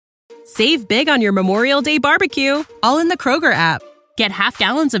Save big on your Memorial Day barbecue, all in the Kroger app. Get half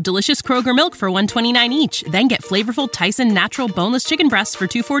gallons of delicious Kroger milk for $1.29 each. Then get flavorful Tyson natural boneless chicken breasts for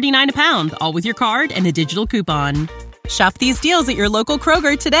 $2.49 a pound, all with your card and a digital coupon. Shop these deals at your local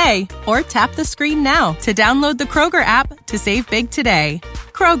Kroger today, or tap the screen now to download the Kroger app to save big today.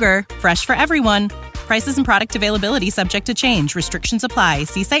 Kroger, fresh for everyone. Prices and product availability subject to change. Restrictions apply.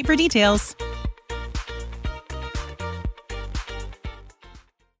 See site for details.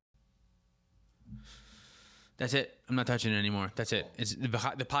 That's it. I'm not touching it anymore. That's it.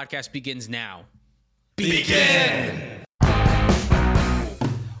 The podcast begins now. Begin!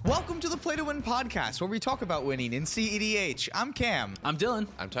 Welcome to the Play to Win podcast, where we talk about winning in cEDH. I'm Cam. I'm Dylan.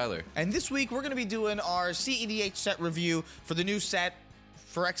 I'm Tyler. And this week, we're going to be doing our cEDH set review for the new set,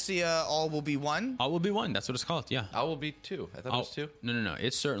 Phyrexia All Will Be One. All Will Be One. That's what it's called. Yeah. All Will Be Two. I thought it was two. No.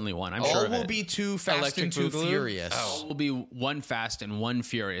 It's certainly one. I'm All sure of Will it. Be Two Fast Electric and Two Boogaloo? Furious. Oh. All will be one fast and one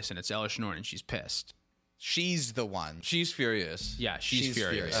furious, and it's Ella Schnorr, and she's pissed. She's the one. She's furious. Yeah, she's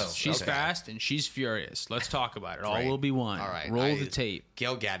furious. furious. She's Okay. fast and she's furious. Let's talk about it. All Great. will be one. All right. Roll the tape.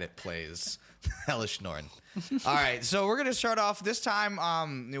 Gail Gadot plays Hellish Norn. All right, so we're going to start off this time.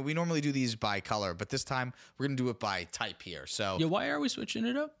 We normally do these by color, but this time we're going to do it by type here. So Yeah, why are we switching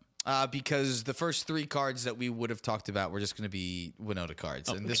it up? because the first three cards that we would have talked about were just going to be Winota cards.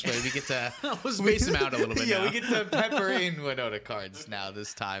 And this way we get to... Let's space them out a little bit Yeah, now. we get to pepper in Winota cards now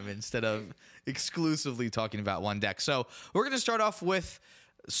this time instead of exclusively talking about one deck. So we're going to start off with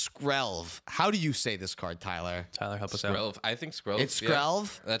Skrelv. How do you say this card, Tyler? Tyler, help us out. Skrelv. I think Skrelv. It's yeah.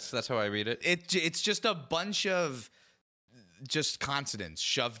 Skrelv? That's how I read it. It's just a bunch of just consonants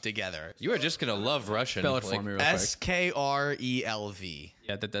shoved together. You are just gonna love Russian. Spell it for me real quick. Skrelv.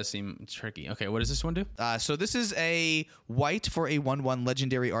 Yeah, that does seem tricky. Okay, what does this one do? So this is a white for a 1/1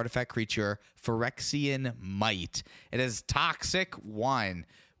 legendary artifact creature, Phyrexian Might. It has Toxic 1,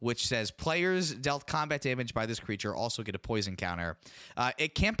 which says players dealt combat damage by this creature also get a poison counter.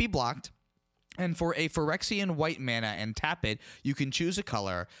 It can't be blocked. And for a Phyrexian white mana and tap it, you can choose a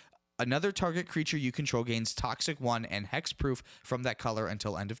color. Another target creature you control gains Toxic 1 and Hexproof from that color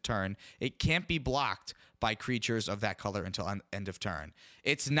until end of turn. It can't be blocked by creatures of that color until end of turn.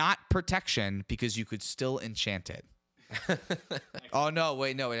 It's not protection because you could still enchant it. Oh, no,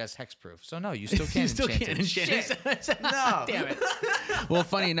 wait, no, it has Hexproof. So, no, you still can't enchant it. Shit. No. Damn it. Well,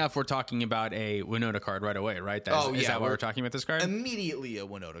 funny enough, we're talking about a Winota card right away, right? Is that why we're talking about this card? Immediately a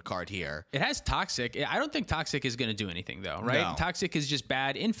Winota card here. It has Toxic. I don't think Toxic is going to do anything, though, right? No. Toxic is just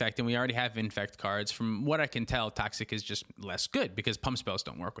bad Infect, and we already have Infect cards. From what I can tell, Toxic is just less good because pump spells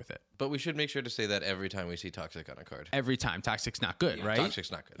don't work with it. But we should make sure to say that every time we see Toxic on a card. Every time. Toxic's not good, right?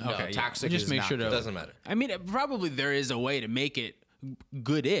 Toxic's not good. Okay, yeah. Toxic Just is make not sure to. good. Doesn't matter. I mean, probably there is a way to make it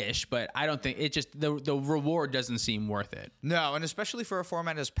good-ish, but I don't think it just the reward doesn't seem worth it. No, and especially for a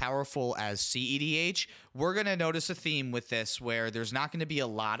format as powerful as cEDH, we're going to notice a theme with this where there's not going to be a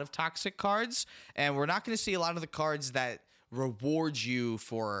lot of toxic cards, and we're not going to see a lot of the cards that reward you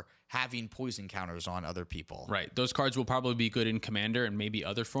for having poison counters on other people. Right. Those cards will probably be good in Commander and maybe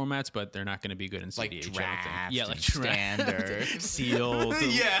other formats, but they're not going to be good in Like CDH. I don't think. draft, Yeah, like and standard. sealed,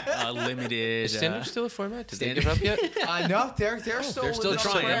 limited. Is Standard still a format? Did they Standard- give up yet? No, they're still They're still living on a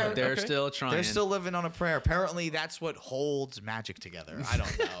trying. prayer. They're Okay. still trying. They're still living on a prayer. Apparently, that's what holds Magic together. I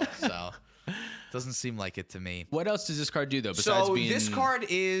don't know. So, doesn't seem like it to me. What else does this card do, though, besides So being... this card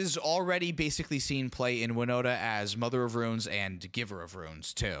is already basically seen play in Winota as Mother of Runes and Giver of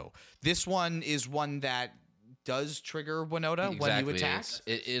Runes, too. This one is one that does trigger Winota when you attack.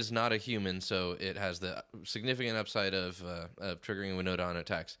 It is not a human, so it has the significant upside of triggering Winota on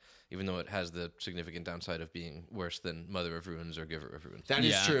attacks, even though it has the significant downside of being worse than Mother of Runes or Giver of Runes. That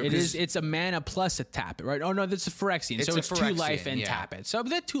is true. It is. It's a mana plus a tap it, right? Oh no, that's a Phyrexian. So a it's 2 Phyrexian, life and yeah. tap it. So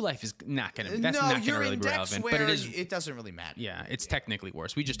that 2 life is not gonna. That's no, not gonna you're really in be decks relevant. where But it is. it doesn't really matter. Yeah, it's technically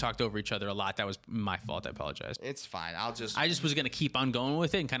worse. We just talked over each other a lot. That was my fault. I apologize. It's fine. I just was gonna keep on going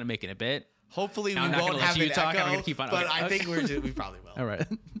with it and kind of making it a bit. hopefully I'm we not won't gonna let have you it talk. I'm echo, gonna keep on- but okay. I think we probably will. All right.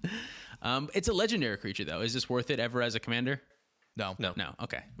 It's a legendary creature, though. Is this worth it ever as a commander? No. No. No.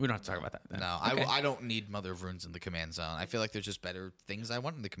 Okay. We don't have to talk about that then. No, Okay. I don't need Mother of Runes in the command zone. I feel like there's just better things I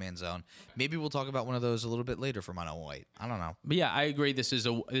want in the command zone. Maybe we'll talk about one of those a little bit later for Mono White. I don't know. But yeah, I agree. This is a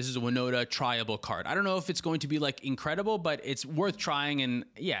Winota tryable card. I don't know if it's going to be like incredible, but it's worth trying. And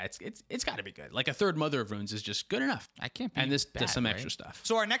yeah, it's got to be good. Like a third Mother of Runes is just good enough. I can't be And this bad, does some right? extra stuff.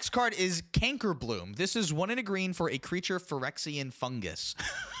 So our next card is Canker Bloom. This is 1 and a green for a creature Phyrexian fungus.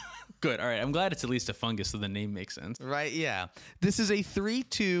 Good. All right. I'm glad it's at least a fungus, so the name makes sense. Right, yeah. This is a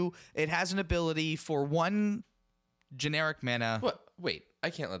 3/2. It has an ability for 1 generic mana. What? Wait, I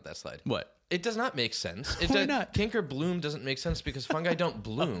can't let that slide. What? It does not make sense. Why not? Canker bloom doesn't make sense because fungi don't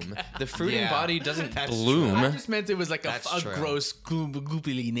bloom. The fruiting Yeah, body doesn't that's bloom. I just meant it was like a true. gross,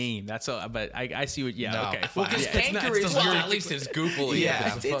 goopily name. That's all. But I see what. Yeah. No. Okay. Well, Fine. 'cause Yeah, it's not- canker it's is still- your- At least it's goopily. Yeah,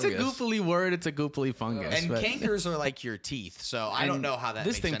 if it's a fungus. goopily word. It's a goopily fungus. And but- cankers are like your teeth, so I don't know how that.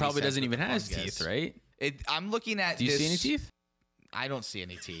 This makes thing any probably sense doesn't with even the have fungus. teeth, right? I'm looking at. Do you see any this- teeth? I don't see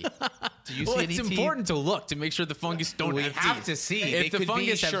any teeth. Do you Well, see any it's teeth? important to look to make sure the fungus don't We have have teeth. to see. If They the could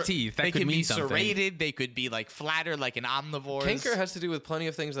fungus be have teeth, that they could could mean be something. serrated. They could be like flatter, like an omnivore. Canker has to do with plenty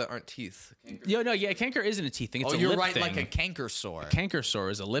of things that aren't teeth. Canker isn't a teeth thing. It's Oh, a you're lip right. thing. Like a canker sore. Canker sore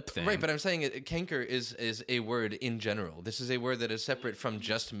is a lip thing. Right, but I'm saying canker is a word in general. This is a word that is separate from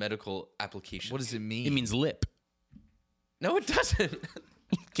just medical application. What does it mean? it means lip. No, it doesn't.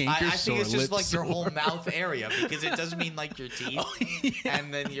 Canker I sore, think it's just lip like your whole sore. mouth area because it doesn't mean like your teeth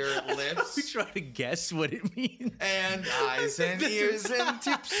and then your We lips try to guess what it means. and eyes and ears and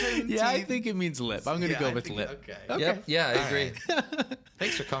tips and Yeah, I teeth. think it means lip. I'm gonna Yeah, go I with think- lip. Okay. Yep. Yeah, I agree.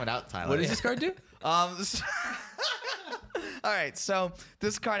 Thanks for coming out, Tyler. What does this card do? So- all right, so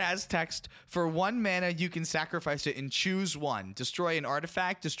this card has text. For 1 mana, you can sacrifice it and choose one. Destroy an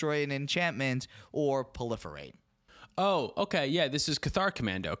artifact, destroy an enchantment, or proliferate. Oh, okay. Yeah, this is Cathar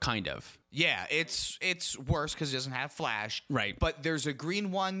Commando, kind of. Yeah, it's worse because it doesn't have flash. Right. But there's a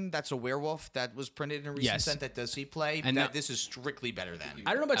green one that's a werewolf that was printed in a recent Yes. set that does see play. And that now- this is strictly better than.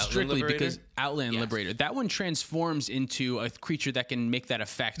 I don't know about Outland strictly Liberator? because Outland Yes. Liberator. That one transforms into a creature that can make that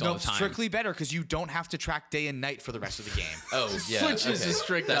effect all No, the time. strictly better because you don't have to track day and night for the rest of the game. Oh, yeah. Which is okay. a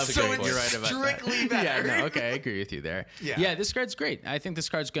strict That's a upgrade. great point. You're right about that. Strictly better. Yeah, no, okay, I agree with you there. Yeah. This card's great. I think this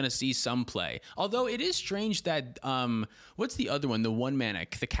card's going to see some play. Although it is strange that what's the other one? The 1 mana,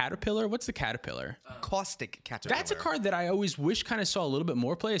 the Caterpillar. What's the Caterpillar? Caustic Caterpillar. That's a card that I always wish kind of saw a little bit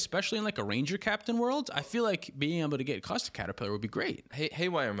more play, especially in like a Ranger Captain world. I feel like being able to get Caustic Caterpillar would be great.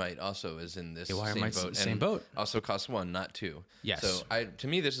 Haywire Might also is in this Haywire same Might's boat. same and boat. Also costs 1, not 2. Yes. So to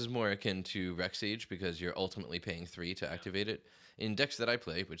me, this is more akin to Rexage because you're ultimately paying 3 to activate it. In decks that I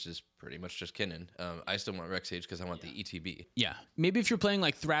play, which is pretty much just Kinnan, I still want Rexage because I want the ETB. Yeah. Maybe if you're playing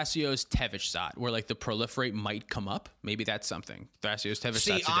like Thrasios Tevish Zot, where like the proliferate might come up, maybe that's something. Thrasios Tevish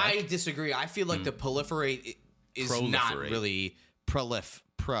See, Zot's a deck. I disagree. I feel like the proliferate is not Proliferate. really proliferate.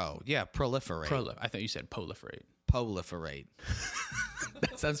 I thought you said proliferate. Proliferate.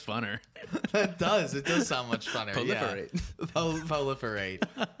 That sounds funner. It does. It does sound much funner. Proliferate. Yeah. Proliferate.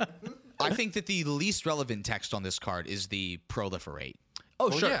 I think that the least relevant text on this card is the proliferate. Oh,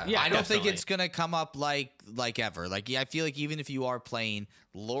 Well, sure. yeah. Yeah, I don't think definitely. it's gonna come up like ever. Like I feel like even if you are playing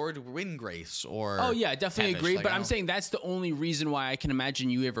Lord Windgrace or Oh yeah, definitely Tevish, agree. like, But I I'm don't- saying that's the only reason why I can imagine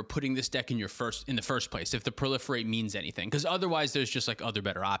you ever putting this deck in the first place. If the proliferate means anything, because otherwise there's just like other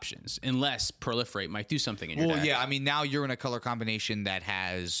better options. Unless proliferate might do something in your Well, deck. yeah. I mean, now you're in a color combination that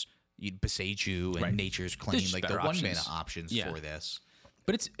has Beseiju and Right. Nature's Claim, just like the better 1 options. mana options Yeah. for this.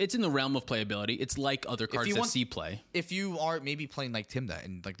 But it's in the realm of playability. It's like other cards you that want- see play. If you are maybe playing like Timna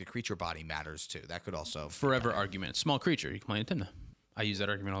and like the creature body matters too, that could also. Forever argument. Small creature. You can play in Timna. I use that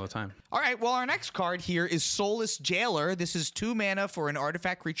argument all the time. All right, well, our next card here is Soulless Jailer. This is 2 mana for an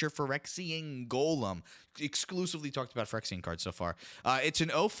artifact creature, Phyrexian Golem. Exclusively talked about Phyrexian cards so far. It's an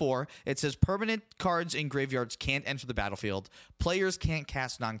 0/4. It says permanent cards in graveyards can't enter the battlefield. Players can't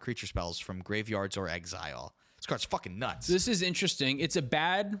cast non-creature spells from graveyards or exile. This card's fucking nuts. This is interesting. It's a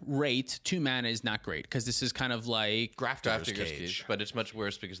bad rate. 2 mana is not great because this is kind of like Grafdigger's Digger's Cage. but it's much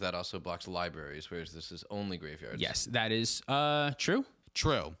worse because that also blocks libriaries, whereas this is only graveyards. yes, that is true.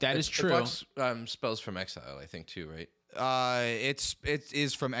 True. That is It true. blocks spells from exile, I think, too, right? It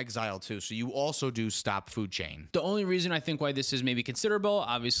is from exile too, so you also do stop food chain. The only reason I think why this is maybe considerable,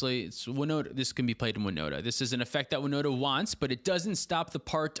 obviously, it's Winota. This can be played in Winota. This is an effect that Winota wants, but it doesn't stop the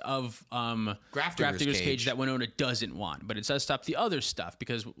part of Grafdigger's Cage that Winota doesn't want. But it does stop the other stuff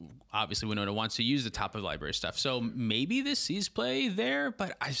because obviously Winota wants to use the top of library stuff. So maybe this sees play there,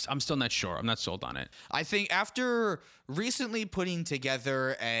 but I'm still not sure. I'm not sold on it. I think after recently putting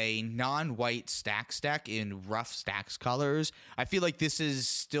together a non-white stacks deck in rough stacks colors, I feel like this is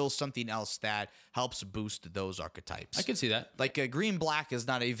still something else that helps boost those archetypes. I can see that. Like a green-black is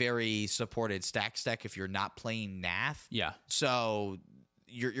not a very supported stacks deck if you're not playing Nath. Yeah. So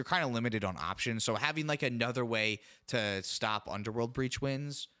you're kind of limited on options. So having like another way to stop Underworld Breach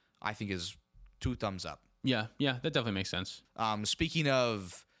wins, I think is 2 thumbs up. Yeah, that definitely makes sense. Speaking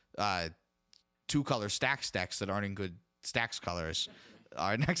of 2-color stacks decks that aren't in good stacks colors,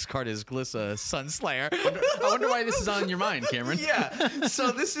 our next card is Glissa Sunslayer. I wonder why this is on your mind, Cameron. Yeah.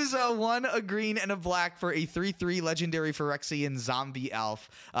 So this is a green, and a black for a 3/3 legendary Phyrexian zombie elf.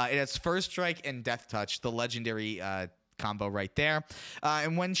 It has First Strike and Death Touch, the legendary combo right there.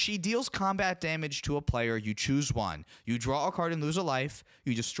 And when she deals combat damage to a player, you choose one. You draw a card and lose a life,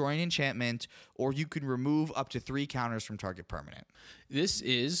 you destroy an enchantment, or you can remove up to 3 counters from target permanent. This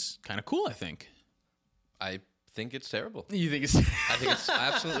is kind of cool, I think. I think it's terrible. You think it's... I think it's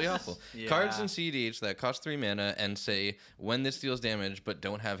absolutely awful. Yeah. Cards in cEDH that cost 3 mana and say when this deals damage but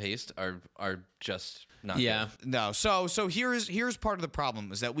don't have haste are just not good. No. So here's part of the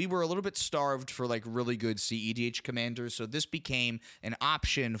problem is that we were a little bit starved for like really good cEDH commanders. So this became an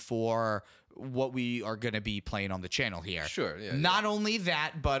option for what we are going to be playing on the channel here. Sure. Yeah. Not only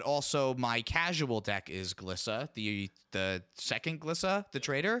that, but also my casual deck is Glissa, the second Glissa, the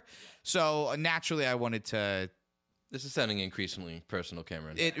trader. So naturally, I wanted to. This is sounding increasingly personal,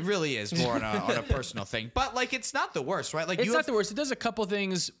 Cameron. It really is more on a personal thing, but like it's not the worst, right? Like it's not the worst. It does a couple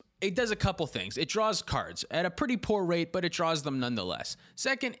things. It draws cards at a pretty poor rate, but it draws them nonetheless.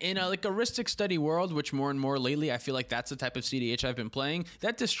 Second, in a Aristic Study World, which more and more lately I feel like that's the type of cEDH I've been playing,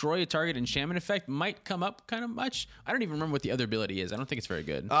 that destroy a target enchantment effect might come up kind of much. I don't even remember what the other ability is. I don't think it's very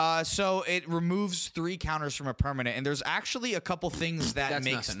good. So it removes 3 counters from a permanent, and there's actually a couple things that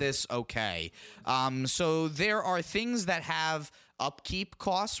makes this okay. So there are things that have upkeep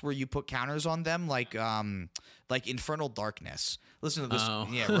costs where you put counters on them, like Infernal Darkness. Listen to this. Oh.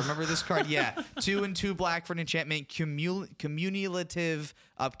 Yeah, remember this card? Yeah, 2 and 2 black for an enchantment. Cumulative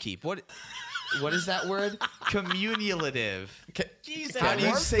upkeep. What is that word? Cumulative. Jesus, How do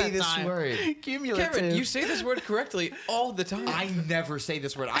you say this word? Cumulative. Kevin, you say this word correctly all the time. I never say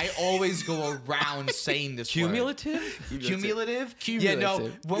this word. I always go around saying this Cumulative? word. Cumulative? Cumulative. Yeah,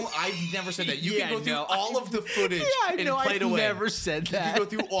 no. Well, I've never said that. You can go through all of the footage and play to win. never said that. You can go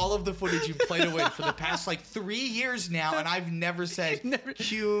through all of the footage you've played to win for the past 3 years now, and I've never said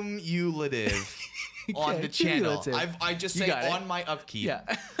cumulative on the channel. I just say on my upkeep.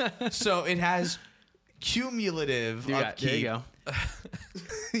 Yeah. So it has cumulative upkeep. There you go.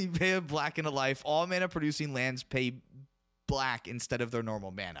 You pay a black and a life. All mana producing lands pay black instead of their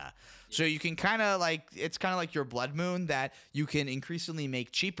normal mana. So you can it's kind of like your Blood Moon that you can increasingly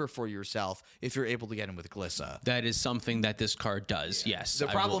make cheaper for yourself if you're able to get in with Glissa. That is something that this card does, yes. The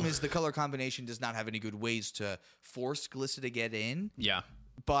problem is the color combination does not have any good ways to force Glissa to get in. Yeah.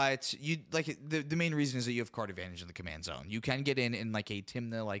 But you the main reason is that you have card advantage in the command zone. You can get in a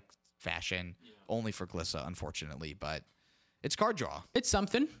Tymna fashion, only for Glissa, unfortunately. But it's card draw. It's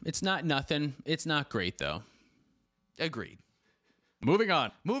something. It's not nothing. It's not great, though. Agreed. Moving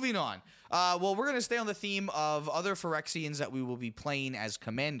on. Well, we're going to stay on the theme of other Phyrexians that we will be playing as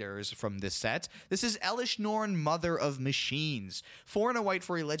commanders from this set. This is Elish Norn, Mother of Machines. 4 and a white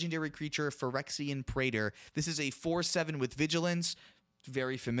for a legendary creature, Phyrexian Praetor. This is a 4/7 with Vigilance.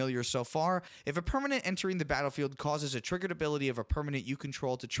 Very familiar so far. If a permanent entering the battlefield causes a triggered ability of a permanent you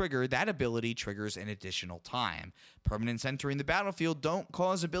control to trigger, that ability triggers an additional time. Permanents entering the battlefield don't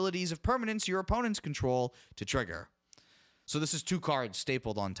cause abilities of permanents your opponents control to trigger. So this is 2 cards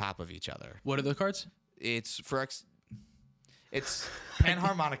stapled on top of each other. What are the cards? It's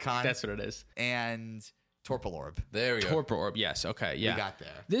Panharmonicon. That's what it is. And Torpor Orb. There we go. Torpor Orb, yes. Okay, yeah. We got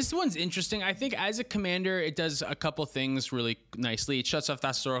there. This one's interesting. I think as a commander, it does a couple things really nicely. It shuts off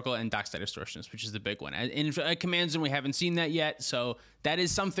Thassa's Oracle and Dockside Distortionist, which is the big one. In a command zone, we haven't seen that yet, so that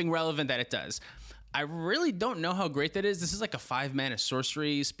is something relevant that it does. I really don't know how great that is. This is like a 5-mana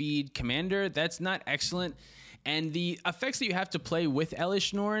sorcery speed commander. That's not excellent. And the effects that you have to play with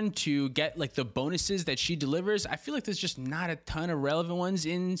Elish Norn to get the bonuses that she delivers, I feel like there's just not a ton of relevant ones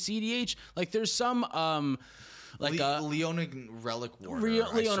in cEDH. There's some Leona Relic Warder.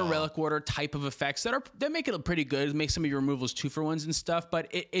 Leona Relic Warder type of effects that make it pretty good. Make some of your removals 2-for-1s and stuff, but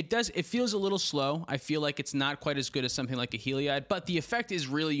it feels a little slow. I feel like it's not quite as good as something like a Heliod, but the effect is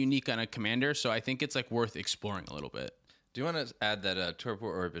really unique on a commander, so I think it's worth exploring a little bit. Do you want to add that Torpor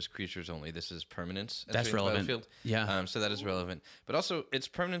Orb is creatures only? This is permanents entering That's relevant. the battlefield. Yeah. So that is relevant. But also, its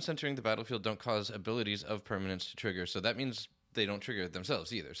permanents entering the battlefield don't cause abilities of permanents to trigger. So that means they don't trigger it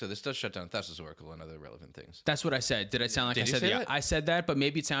themselves either. So this does shut down Thassa's Oracle and other relevant things. That's what I said. Did I sound like Did I you said say that? that? I said that, but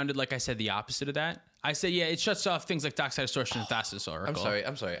maybe it sounded like I said the opposite of that. I said, yeah, it shuts off things like Dockside Distortion and Thassa's Oracle.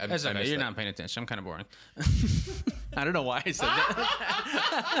 I'm sorry. That's okay. You're not paying attention. I'm kind of boring. I don't know why I said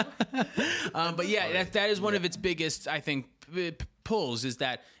that. But yeah, that is one of its biggest, I think, pulls is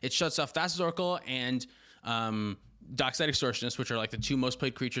that it shuts off Thassa's Oracle and Dockside Extortionist, which are the 2 most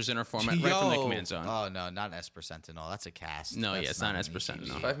played creatures in our format, right from the command zone. Oh, no, not Esper Sentinel. That's a cast. No, That's it's not an Esper ETB.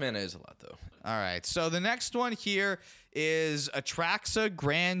 Sentinel. 5 mana is a lot, though. All right, so the next one here is Atraxa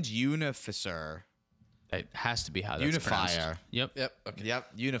Grand Unificer. It has to be how that's pronounced. Unifier. Yep. Okay. Yep,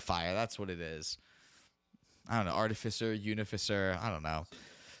 Unifier. That's what it is. I don't know. Artificer, Unificer. I don't know.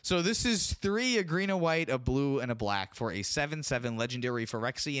 So this is 3, a green, a white, a blue, and a black for a 7/7 legendary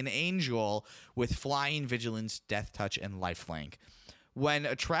Phyrexian Angel with Flying, Vigilance, Death Touch, and Lifelink. When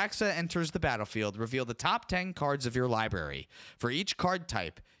Atraxa enters the battlefield, reveal the top 10 cards of your library. For each card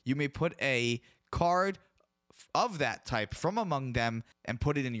type, you may put a card of that type from among them and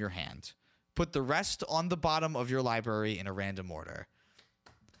put it in your hand. Put the rest on the bottom of your library in a random order.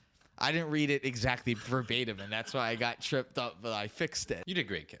 I didn't read it exactly verbatim, and that's why I got tripped up, but I fixed it. You did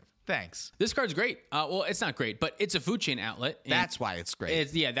great, Kim. Thanks. This card's great. Well, it's not great, but it's a food chain outlet. That's why it's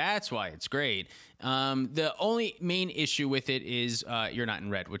great. That's why it's great. The only main issue with it is you're not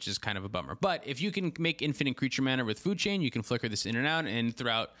in red, which is kind of a bummer. But if you can make infinite creature mana with food chain, you can flicker this in and out, and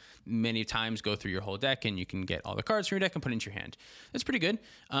throughout many times go through your whole deck, and you can get all the cards from your deck and put it into your hand. That's pretty good.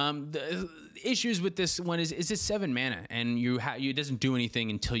 The issues with this one is it's 7 mana, and it doesn't do anything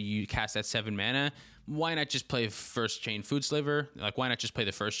until you cast that 7 mana. Why not just play First Chain Food Sliver? Like, why not just play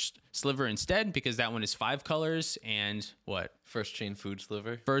the first sliver instead? Because that one is 5 colors and what? First Chain Food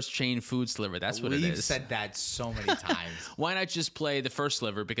Sliver? First Chain Food Sliver. That's what it is. We've said that so many times. Why not just play the first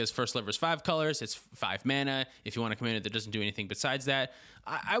sliver? Because first sliver is 5 colors. It's 5 mana. If you want a commander that doesn't do anything besides that,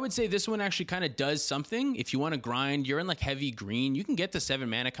 I would say this one actually kind of does something. If you want to grind, you're in like heavy green, you can get the 7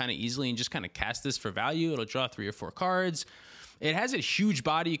 mana kind of easily and just kind of cast this for value. It'll draw 3 or 4 cards. It has a huge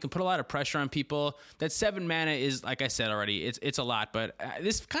body. You can put a lot of pressure on people. That 7 mana is, like I said already, it's a lot, but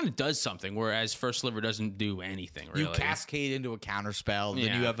this kind of does something, whereas First Sliver doesn't do anything, really. You cascade into a counterspell, then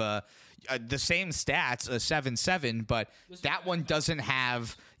Yeah. you have the same stats, a 7/7, but that one doesn't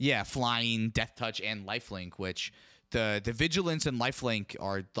have, flying, death touch, and lifelink, which the vigilance and lifelink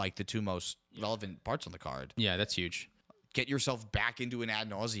are like the 2 most relevant parts on the card. Yeah, that's huge. Get yourself back into an ad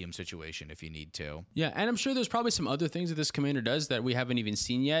nauseum situation if you need to. Yeah, and I'm sure there's probably some other things that this commander does that we haven't even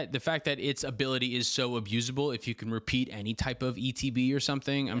seen yet. The fact that its ability is so abusable, if you can repeat any type of ETB or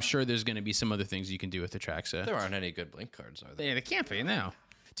something, I'm sure there's going to be some other things you can do with Atraxa. There aren't any good blink cards, are there? Yeah, they can't be now.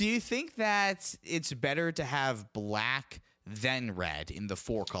 Do you think that it's better to have black than red in the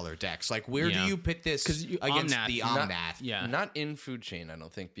 4-color decks? Like, where do you pit this against Omnath, the Omnath? Yeah. Not in Food Chain, I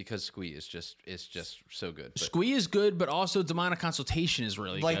don't think, because Squee is just so good. But Squee is good, but also Demonic Consultation is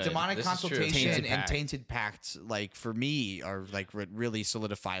really Like good. Demonic This is true. Consultation Tainted and Pact. Tainted Pact, like for me, are like really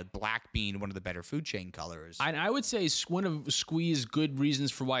solidified black being one of the better food chain colors. And I would say one of Squee's good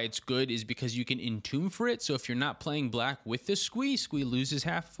reasons for why it's good is because you can entomb for it. So if you're not playing black with this Squee loses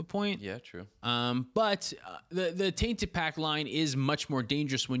half a point. yeah, true. But the Tainted Pact line is much more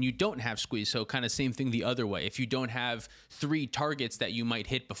dangerous when you don't have Squeeze. So kind of same thing the other way. If you don't have 3 targets that you might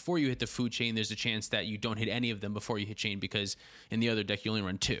hit before you hit the food chain, there's a chance that you don't hit any of them before you hit chain, because in the other deck you only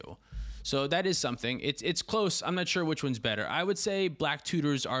run 2. So that is something. It's close. I'm not sure which one's better. I would say black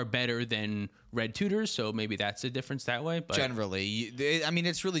tutors are better than red tutors, so maybe that's a difference that way. But Generally,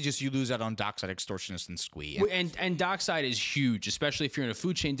 it's really just you lose out on Dockside, Extortionist, and Squee. And Dockside is huge, especially if you're in a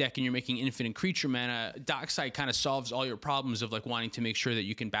food chain deck and you're making infinite creature mana. Dockside kind of solves all your problems of like wanting to make sure that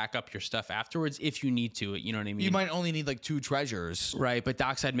you can back up your stuff afterwards if you need to. You know what I mean? You might only need like 2 treasures. Right, but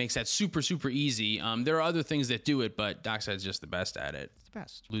Dockside makes that super, super easy. There are other things that do it, but Dockside's just the best at it. It's the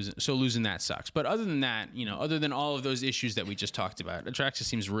best. Losing that sucks. But other than that, other than all of those issues that we just talked about, Atraxa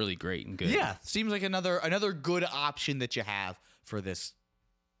seems really great and good. Yeah, seems like another good option that you have for this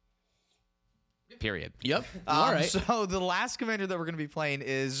period. Yep. All right. So the last commander that we're going to be playing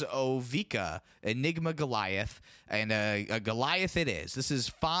is Ovika, Enigma Goliath, and a Goliath it is. This is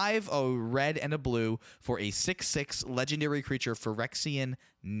 5, a red and a blue for a 6/6 legendary creature, Phyrexian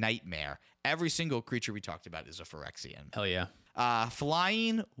Nightmare. Every single creature we talked about is a Phyrexian. Hell yeah.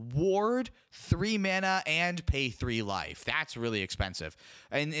 Flying, ward, 3 mana, and pay 3 life. That's really expensive.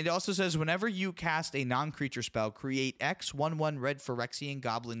 And it also says whenever you cast a non-creature spell, create X 1/1 red Phyrexian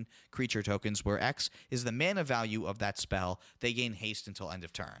goblin creature tokens, where X is the mana value of that spell. They gain haste until end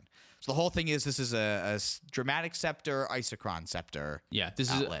of turn. So the whole thing is this is a Dramatic Scepter, Isochron Scepter. Yeah, this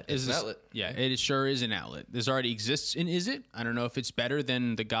outlet. is an outlet. Yeah, it sure is an outlet. This already exists in Is It? I don't know if it's better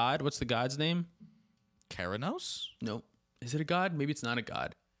than the god. What's the god's name? Keranos? No. Is it a god? Maybe it's not a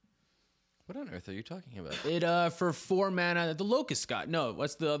god. What on earth are you talking about? It for 4 mana, the Locust God. No,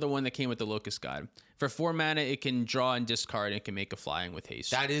 what's the other one that came with the Locust God? For 4 mana, it can draw and discard, and it can make a flying with haste.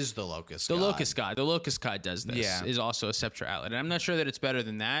 That is the Locust The God. Locust God. The Locust God does this. Yeah. Is also a Scepter outlet. And I'm not sure that it's better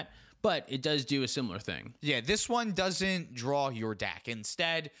than that, but it does do a similar thing. Yeah, this one doesn't draw your deck.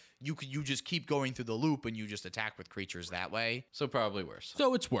 Instead, you just keep going through the loop and you just attack with creatures that way. So probably worse.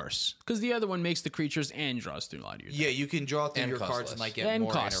 So it's worse because the other one makes the creatures and draws through a lot of your deck. Yeah, you can draw through And your cost cards less. and like get And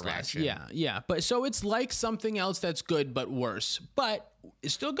more cost less. interaction. Yeah. But so it's like something else that's good but worse, but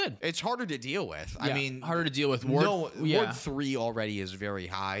it's still good. It's harder to deal with. I Yeah, mean, harder to deal with. Ward, Ward 3 already is very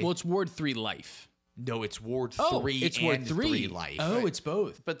high. Well, it's Ward 3 life. No, it's Ward 3 it's and Ward 3 life. Oh, it's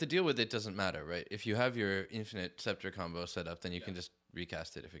both. But the deal with it doesn't matter, right? If you have your Infinite Scepter combo set up, then you can just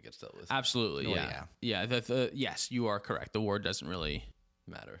recast it if it gets dealt with. Absolutely. yeah. Yeah. Yes, you are correct. The ward doesn't really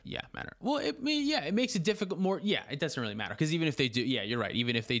Matter. matter. Well, it makes it difficult more. Yeah, it doesn't really matter because even if they do, you're right.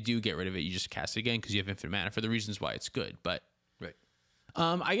 Even if they do get rid of it, you just cast it again because you have infinite mana for the reasons why it's good. But Right.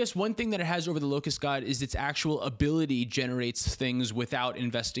 I guess one thing that it has over the Locust God is its actual ability generates things without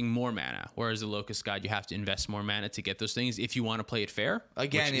investing more mana. Whereas the Locust God, you have to invest more mana to get those things if you want to play it fair.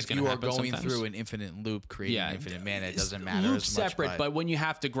 Again, which is if gonna you are happen going sometimes. through an infinite loop, creating infinite mana, it doesn't matter Loop's as much. separate, but when you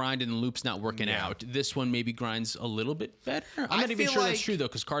have to grind and the loop's not working out, this one maybe grinds a little bit better. I'm not even feel sure that's like- true though,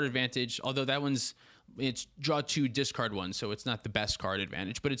 because card advantage, although that one's it's draw 2, discard 1, so it's not the best card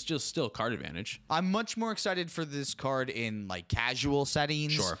advantage, but it's just still card advantage. I'm much more excited for this card in like casual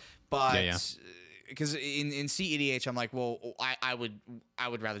settings. Sure. But because in cEDH, I'm like, well, I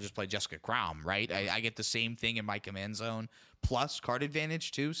would rather just play Jessica Crown, right? I get the same thing in my command zone plus card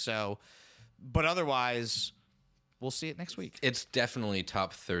advantage too. So, but otherwise, we'll see it next week. It's definitely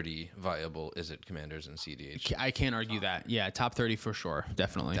top 30 viable Izzet commanders in cEDH. I can't argue that. Yeah, top 30 for sure.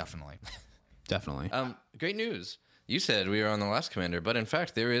 Definitely. Definitely. Great news. You said we were on the last commander, but in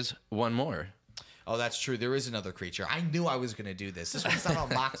fact, there is one more. Oh, that's true. There is another creature. I knew I was going to do this. This one's not on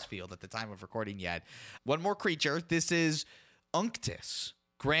Moxfield at the time of recording yet. One more creature. This is Unctus,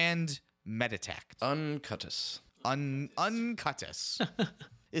 Grand Meditect. Uncuttus. Uncuttus.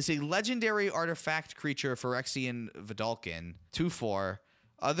 Is a legendary artifact creature, Phyrexian Vidalcan, 2/4.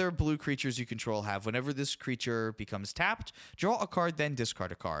 Other blue creatures you control have, whenever this creature becomes tapped, draw a card, then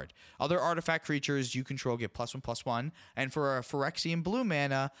discard a card. Other artifact creatures you control get +1/+1, and for a Phyrexian blue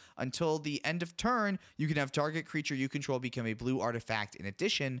mana, until the end of turn, you can have target creature you control become a blue artifact in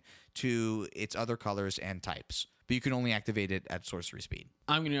addition to its other colors and types. But you can only activate it at sorcery speed.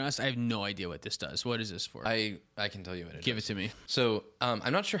 I'm going to be honest, I have no idea what this does. What is this for? I can tell you what it Give is. it to me. So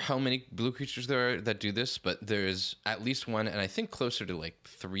I'm not sure how many blue creatures there are that do this, but there's at least one, and I think closer to like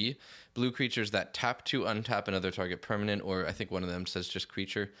 3 blue creatures that tap to untap another target permanent, or I think one of them says just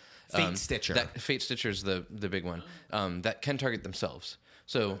creature. Fate Stitcher. Fate Stitcher's the big one. That can target themselves.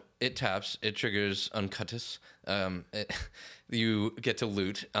 So it taps, it triggers Uncuttus. You get to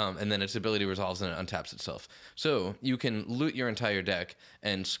loot, and then its ability resolves and it untaps itself. So you can loot your entire deck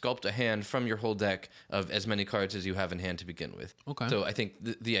and sculpt a hand from your whole deck of as many cards as you have in hand to begin with. Okay. So I think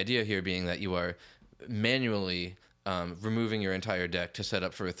the idea here being that you are manually removing your entire deck to set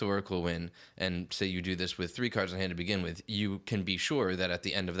up for a Thorical win, and say you do this with 3 cards in hand to begin with, you can be sure that at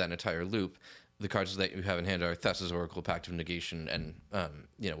the end of that entire loop, the cards that you have in hand are Thessa's Oracle, Pact of Negation, and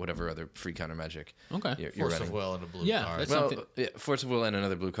whatever other free counter magic. Okay. You're Force running. of Will and a blue Yeah, card. that's Well, something. yeah, Force of Will and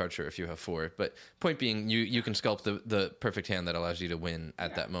another blue card, sure, if you have 4. But point being, you can sculpt the perfect hand that allows you to win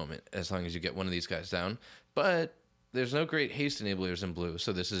at that moment, as long as you get one of these guys down. But there's no great haste enablers in blue,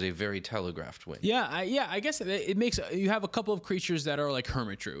 so this is a very telegraphed win. I guess it makes you have a couple of creatures that are like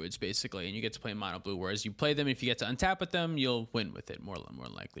Hermit Druids basically, and you get to play mono blue. Whereas you play them, if you get to untap with them, you'll win with it more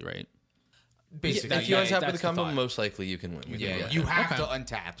likely, right? Basically, If you yeah, untap with that's the the combo, thought. most likely you can win. with Yeah, it. you have Okay. to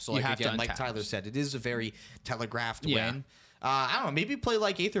untap. So, You like have to again, like untap. Tyler said, it is a very telegraphed Yeah. win. I don't know. Maybe play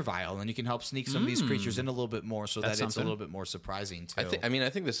like Aether Vial, and you can help sneak some of these creatures in a little bit more, so That's that it's a something. little bit more surprising too. I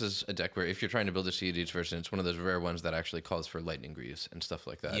think this is a deck where if you're trying to build a cEDH version, it's one of those rare ones that actually calls for Lightning Greaves and stuff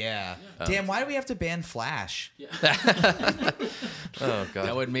like that. yeah. Damn, why do we have to ban Flash? Oh god.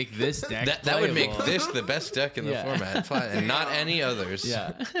 That would make this deck That would make playable. this the best deck in the Yeah. format, and not any others.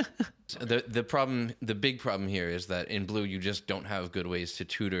 Yeah. The big problem here is that in blue you just don't have good ways to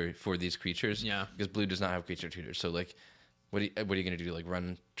tutor for these creatures. Yeah. Because blue does not have creature tutors. So like, what are you going to do? Like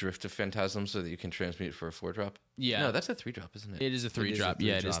run Drift of Phantasm so that you can transmute for a 4-drop? Yeah. No, that's a 3-drop, isn't it? It is a 3-drop. a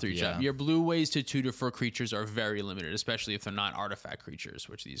Yeah, it is 3-drop, 3-drop. yeah. Your blue ways to tutor for creatures are very limited, especially if they're not artifact creatures,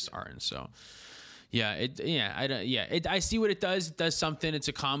 which these aren't. So, I see what it does. It does something. It's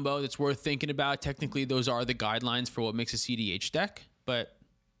a combo that's worth thinking about. Technically, those are the guidelines for what makes a cEDH deck, but.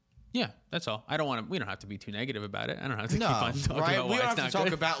 Yeah, that's all. We don't have to be too negative about it. I don't have to keep on talking right? about We why don't it's have not to talk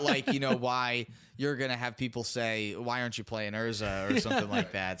good. about why you're gonna have people say, "Why aren't you playing Urza?" or something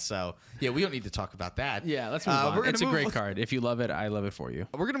like that. So yeah, we don't need to talk about that. Yeah, let's move on. It's a move great on- card. If you love it, I love it for you.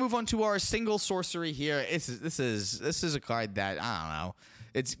 We're gonna move on to our single sorcery here. This is a card that I don't know.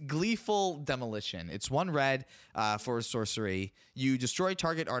 It's Gleeful Demolition. It's 1 red for a sorcery. You destroy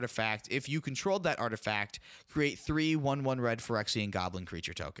target artifact. If you controlled that artifact, create 3 1/1 red Phyrexian goblin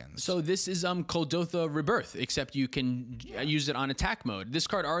creature tokens. So this is Kuldotha Rebirth, except you can use it on attack mode. This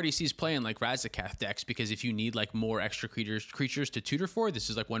card already sees play in like Razakath decks because if you need like more extra creatures to tutor for, this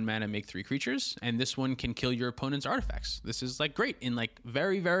is like 1 mana, make 3 creatures, and this one can kill your opponent's artifacts. This is like great in like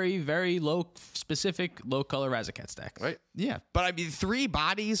very, very, very low color Razakath deck. Right. Yeah, but I mean 3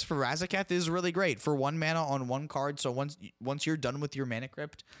 bodies for Razakath is really great for 1 mana on 1 card. So once you're done with your mana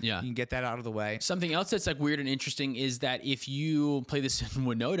crypt, you can get that out of the way. Something else that's like weird and interesting is that if you play this in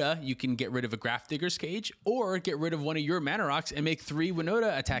Winota, you can get rid of a Grafdigger's Cage or get rid of one of your mana rocks and make 3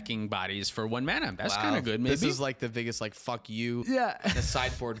 Winota attacking bodies for 1 mana. That's kind of good. Maybe this is like the biggest like fuck you. Yeah, the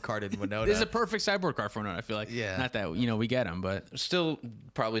sideboard card in Winota. This is a perfect sideboard card for Winota. I feel like. Yeah. Not that we get them, but Still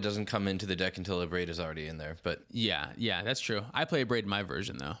probably doesn't come into the deck until a Braid is already in there. But yeah, that's true. I play a Braid in my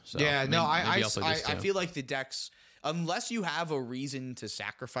version though. So I feel like the decks, unless you have a reason to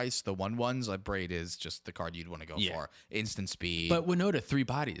sacrifice the 1/1s, like Braid is just the card you'd want to go for. Instant speed. But Winota 3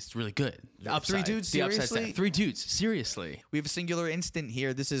 bodies, it's really good. The upside, 3 dudes, the upside seriously? stat. 3 dudes, seriously. We have a singular instant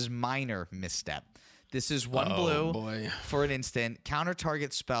here. This is Minor Misstep. This is 1 blue for an instant. Counter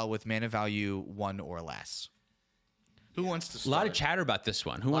target spell with mana value 1 or less. Who wants to start? A lot of chatter about this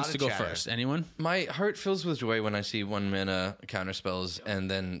one. Who wants to go first? Anyone? my heart fills with joy when I see 1 mana counter spells, and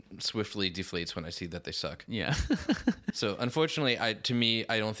then swiftly deflates when I see that they suck. Yeah. So unfortunately, I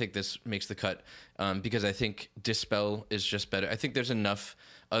don't think this makes the cut because I think Dispel is just better. I think there's enough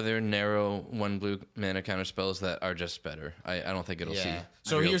other narrow 1 blue mana counter spells that are just better. I don't think it'll see.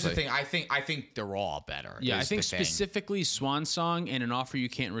 So real here's play. the thing. I think they're all better. Yeah, I is think the thing. specifically Swan Song and An Offer You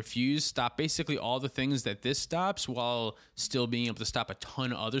Can't Refuse stop basically all the things that this stops while still being able to stop a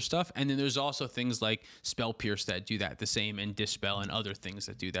ton of other stuff. And then there's also things like Spell Pierce that do that the same, and Dispel and other things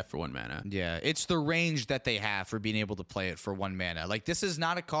that do that for 1 mana. Yeah, it's the range that they have for being able to play it for 1 mana. Like, this is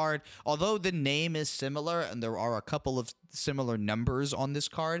not a card, although the name is similar and there are a couple of similar numbers on this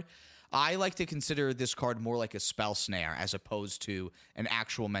card, I like to consider this card more like a spell snare as opposed to an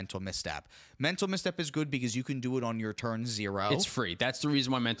actual mental misstep. Mental misstep is good because you can do it on your turn 0. It's free. That's the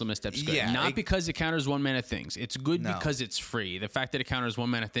reason why mental misstep's good. Yeah, Not because it counters 1 mana things. It's good because it's free. The fact that it counters 1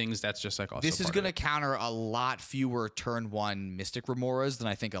 mana things, that's just like also This is part going of to counter a lot fewer turn 1 Mystic Remoras than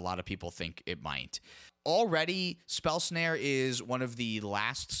I think a lot of people think it might. Already, Spell Snare is one of the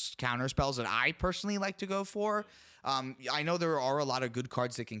last counter spells that I personally like to go for. I know there are a lot of good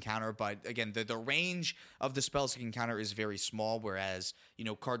cards that can counter, but again, the range of the spells that can counter is very small, whereas,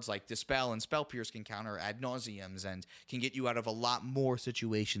 cards like Dispel and Spell Pierce can counter ad nauseums and can get you out of a lot more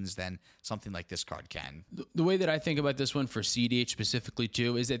situations than something like this card can. The way that I think about this one for cEDH specifically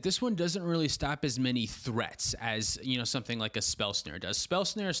too is that this one doesn't really stop as many threats as, something like a Spell Snare does. Spell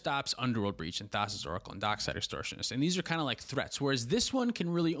Snare stops Underworld Breach and Thassa's Oracle and Dockside Extortionist, and these are kind of like threats, whereas this one can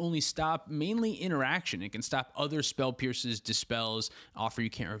really only stop mainly interaction. It can stop other Spell Pierces, Dispels, Offer You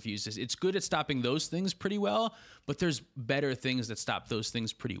Can't Refuse. It's good at stopping those things pretty well, but there's better things that stop those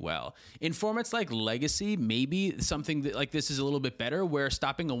things pretty well. In formats like Legacy, maybe something that, like this is a little bit better, where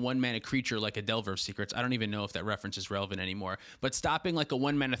stopping a 1 mana creature like a Delver of Secrets, I don't even know if that reference is relevant anymore, but stopping like a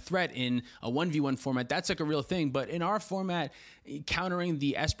 1 mana threat in a 1v1 format, that's like a real thing. But in our format, countering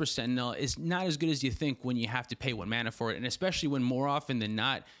the Esper Sentinel is not as good as you think when you have to pay 1 mana for it, and especially when more often than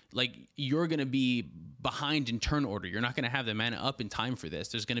not, like, you're going to be behind in turn order. You're not going to have the mana up in time for this.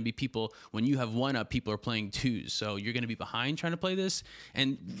 There's going to be people, when you have 1 up, people are playing 2s. So you're going to be behind trying to play this.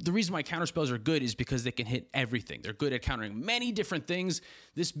 And the reason why counter spells are good is because they can hit everything. They're good at countering many different things.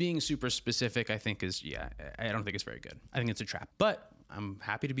 This being super specific, I think is, I don't think it's very good. I think it's a trap. But I'm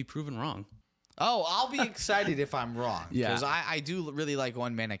happy to be proven wrong. Oh, I'll be excited if I'm wrong. Yeah. Because I do really like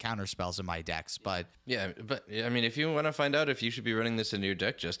 1 mana counter spells in my decks, but... Yeah, but I mean, if you want to find out if you should be running this in your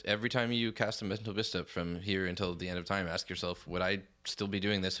deck, just every time you cast a Mental Misstep from here until the end of time, ask yourself, would I still be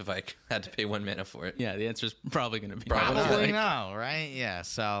doing this if I had to pay 1 mana for it? Yeah, the answer is probably going to be Probably no, right? Yeah,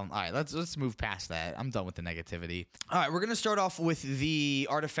 so, all right, let's move past that. I'm done with the negativity. All right, we're going to start off with the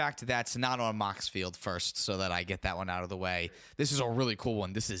artifact that's not on Mox Field first, so that I get that one out of the way. This is a really cool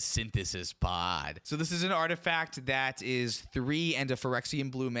one. This is Synthesis Pod. So this is an artifact that is 3 and a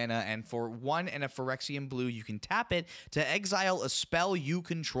Phyrexian blue mana, and for 1 and a Phyrexian blue, you can tap it to exile a spell you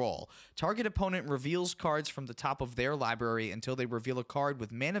control. Target opponent reveals cards from the top of their library until they reveal a card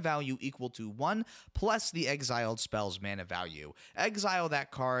with mana value equal to 1 plus the exiled spell's mana value. Exile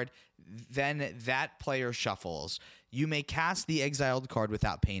that card, then that player shuffles. You may cast the exiled card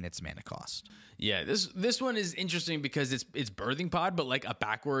without paying its mana cost. Yeah, this one is interesting because it's birthing pod, but like a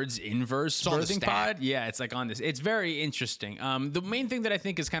backwards inverse birthing pod. Yeah, it's like on this. It's very interesting. The main thing that I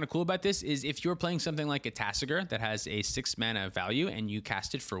think is kind of cool about this is if you're playing something like a Tasigur that has a 6 mana value and you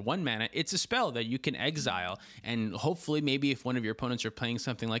cast it for 1 mana, it's a spell that you can exile, and hopefully maybe if one of your opponents are playing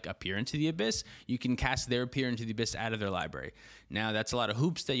something like Appear into the Abyss, you can cast their Appear into the Abyss out of their library. Now that's a lot of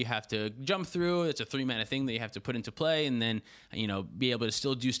hoops that you have to jump through. It's a 3 mana thing that you have to put into play, and then be able to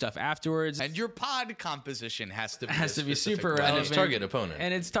still do stuff afterwards. And your pod composition has to be super relevant. And its target opponent.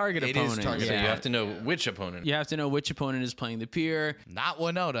 It is target. So you have to know which opponent. You have to know which opponent is playing the Appear. Not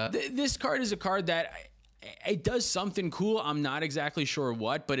Winota. This card is a card that it does something cool. I'm not exactly sure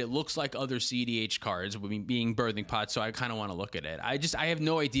what, but it looks like other cEDH cards being birthing pods, so I kind of want to look at it. I have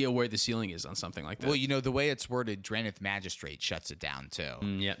no idea where the ceiling is on something like that. Well, the way it's worded, Drannith Magistrate shuts it down too.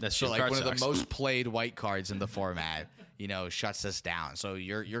 Yeah, that's so true. like one of the most played white cards in the format, shuts this down. So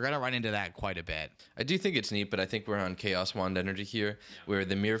you're gonna run into that quite a bit. I do think it's neat, but I think we're on Chaos Wand energy here, where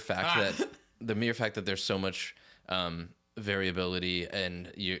the mere fact that there's so much variability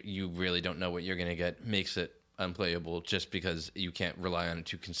and you really don't know what you're going to get makes it unplayable just because you can't rely on it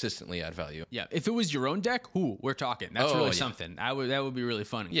to consistently add value. Yeah, if it was your own deck, we're talking. That's really something. That would be really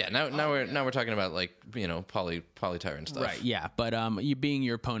funny. Yeah, now we're talking about like poly-tyrant stuff. Right, yeah, but you being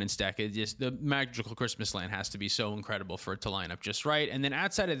your opponent's deck, it just the Magical Christmas Land has to be so incredible for it to line up just right. And then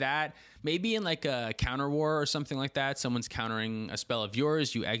outside of that, maybe in like a counter war or something like that, someone's countering a spell of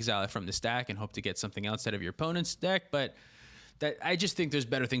yours, you exile it from the stack and hope to get something else out of your opponent's deck. But I just think there's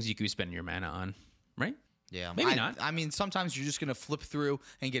better things you could be spending your mana on, right? Yeah, maybe not. I mean, sometimes you're just going to flip through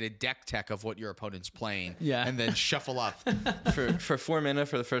and get a deck tech of what your opponent's playing, and then shuffle up. for 4 mana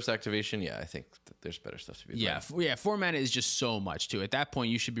for the first activation, I think that there's better stuff to be playing. 4 mana is just so much too. At that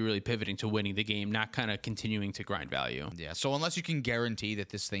point, you should be really pivoting to winning the game, not kind of continuing to grind value. Yeah, so unless you can guarantee that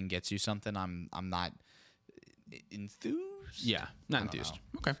this thing gets you something, I'm not enthused. Yeah, not enthused.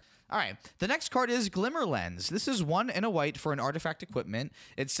 Okay. All right. The next card is Glimmer Lens. This is 1 and a white for an artifact equipment.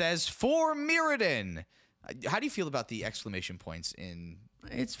 It says for Mirrodin. How do you feel about the exclamation points in?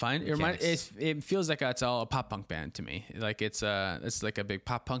 It's fine. It feels like it's all a pop punk band to me. Like it's like a big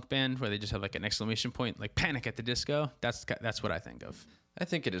pop punk band where they just have like an exclamation point, like Panic at the Disco. That's what I think of. I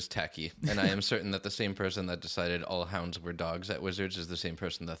think it is tacky, and I am certain that the same person that decided all hounds were dogs at Wizards is the same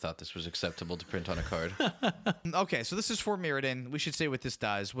person that thought this was acceptable to print on a card. Okay, so this is for Mirrodin. We should say what this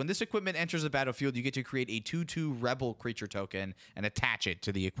does. When this equipment enters the battlefield, you get to create a 2/2 Rebel creature token and attach it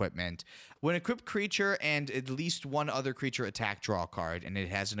to the equipment. When equipped creature and at least one other creature attack, draw a card, and it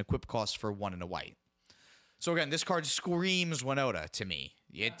has an equip cost for 1 and a white. So again, this card screams Winota to me.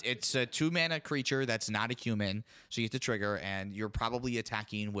 It's a 2 mana creature that's not a human, so you get to trigger, and you're probably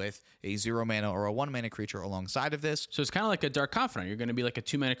attacking with a 0 mana or a 1 mana creature alongside of this. So it's kind of like a Dark Confidant. You're going to be like a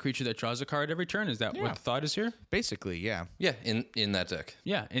 2 mana creature that draws a card every turn. Is that what the thought is here? Basically, yeah. Yeah, in that deck.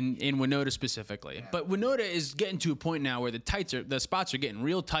 Yeah, in Winota specifically. Yeah. But Winota is getting to a point now where the spots are getting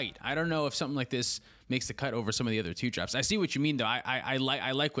real tight. I don't know if something like this makes the cut over some of the other 2-drops. I see what you mean, though. I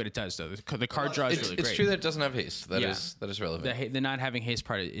like what it does, though. The card draw is really great. It's true that it doesn't have haste. That is relevant. The not having haste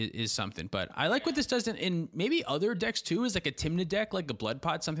part is something. But I like what this does in maybe other decks, too, is like a Tymna deck, like a Blood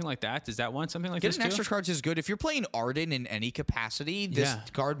Pod, something like that. Does that want something like this, too? Getting extra cards is good. If you're playing Arden in any capacity, this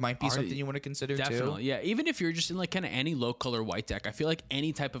card might be something you want to consider, too. Definitely, yeah. Even if you're just in like kind of any low-color white deck, I feel like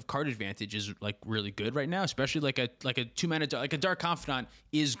any type of card advantage is like really good right now, especially like a 2 mana, like a Dark Confidant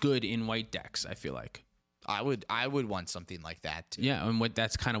is good in white decks, I feel like. I would want something like that too. Yeah, and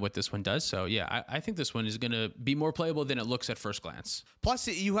that's kind of what this one does. So yeah, I think this one is going to be more playable than it looks at first glance. Plus,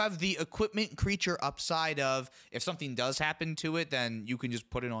 you have the equipment creature upside of if something does happen to it, then you can just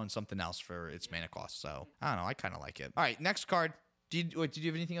put it on something else for its mana cost. So I don't know, I kind of like it. All right, next card. Did you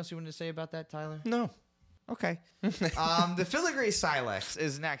have anything else you wanted to say about that, Tyler? No. Okay. The Filigree Silex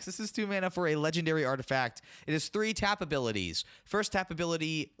is next. This is 2 mana for a legendary artifact. It has 3 tap abilities. First tap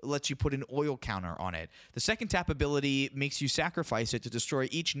ability lets you put an oil counter on it. The second tap ability makes you sacrifice it to destroy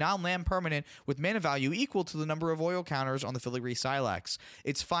each non-land permanent with mana value equal to the number of oil counters on the Filigree Silex.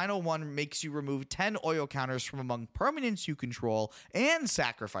 Its final one makes you remove 10 oil counters from among permanents you control and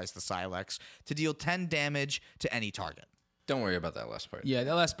sacrifice the Silex to deal 10 damage to any target. Don't worry about that last part. Yeah,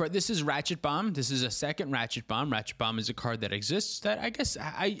 that last part. This is Ratchet Bomb. This is a second Ratchet Bomb. Ratchet Bomb is a card that exists that I guess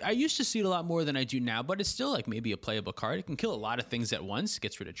I used to see it a lot more than I do now, but it's still like maybe a playable card. It can kill a lot of things at once.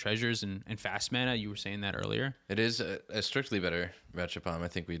 Gets rid of treasures and fast mana. You were saying that earlier. It is a strictly better Ratchet Bomb, I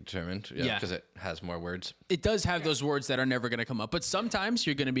think we determined. Yeah. Because it has more words. It does have those words that are never going to come up, but sometimes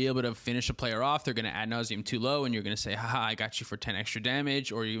you're going to be able to finish a player off. They're going to ad nauseum too low, and you're going to say, haha, I got you for 10 extra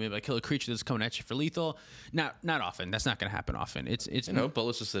damage, or you maybe like kill a creature that's coming at you for lethal. Not often. That's not going to happen often. It's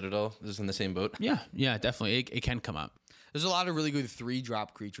Ballistic Citadel is in the same boat. Yeah, definitely. It can come up. There's a lot of really good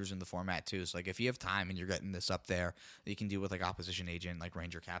 3-drop creatures in the format too. So like if you have time and you're getting this up there, you can deal with like Opposition Agent, like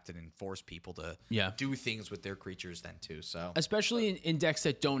Ranger Captain, and force people to do things with their creatures then too. So especially in decks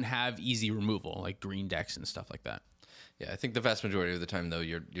that don't have easy removal, like green decks and stuff like that. Yeah, I think the vast majority of the time though,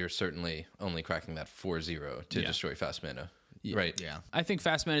 you're certainly only cracking that 4-0 to destroy fast mana. Yeah. Right. Yeah. I think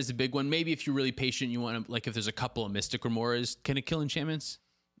fast mana is a big one. Maybe if you're really patient, you want to, like, if there's a couple of Mystic Remoras, can it kill enchantments?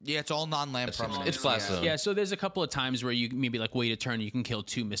 Yeah, it's all non-land permanents. It's Blast Zone. Yeah, so there's a couple of times where you maybe like wait a turn, you can kill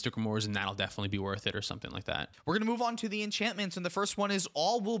 2 Mystic Remoras, and that'll definitely be worth it or something like that. We're going to move on to the enchantments, and the first one is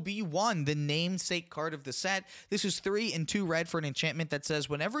All Will Be One, the namesake card of the set. This is 3 and 2 red for an enchantment that says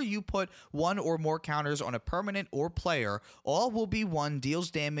whenever you put 1 or more counters on a permanent or player, All Will Be One deals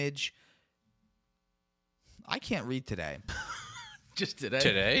damage. I can't read today. Just today.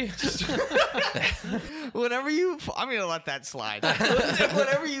 Today? Whenever you... I'm going to let that slide.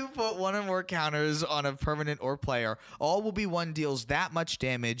 Whenever you put 1 or more counters on a permanent or player, All Will Be One deals that much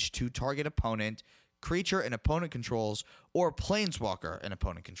damage to target opponent, creature an opponent controls, or planeswalker an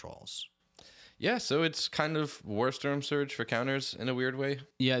opponent controls. Yeah, so it's kind of Warstorm Surge for counters in a weird way.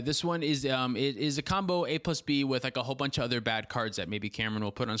 Yeah, this one is it is a combo A+B with like a whole bunch of other bad cards that maybe Cameron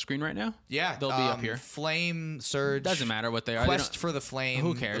will put on screen right now. Yeah, they'll be up here. Flame Surge. Doesn't matter what they are. Quest for the Flame.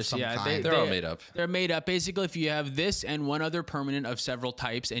 Who cares? Yeah, they're all made up. They're made up. Basically, if you have this and one other permanent of several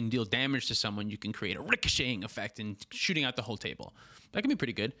types and deal damage to someone, you can create a ricocheting effect and shooting out the whole table. That can be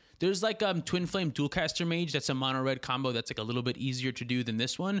pretty good. There's like Twin Flame Dualcaster Mage. That's a mono red combo that's like a little bit easier to do than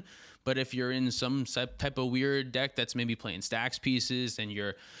this one. But if you're in some type of weird deck that's maybe playing stacks pieces and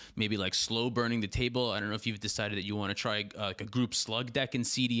you're maybe like slow burning the table, I don't know if you've decided that you want to try like a group slug deck in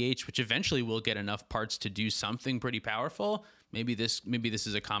cEDH, which eventually will get enough parts to do something pretty powerful. Maybe this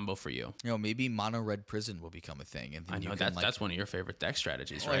is a combo for you. You know, maybe mono red prison will become a thing. And I know that's one of your favorite deck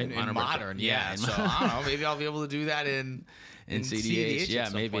strategies, right? In modern, yeah. So I don't know. Maybe I'll be able to do that in cEDH. Yeah, at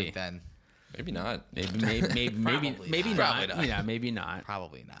some maybe. point then. Maybe not. Maybe not. Yeah, maybe not.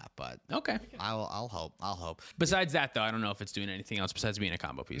 Probably not. But okay, I'll hope. I'll hope. Besides that, though, I don't know if it's doing anything else besides being a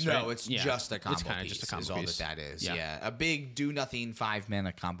combo piece. No, right? it's just a combo piece. It's kind of just a combo is all piece. that is. Yeah. Yeah, a big do nothing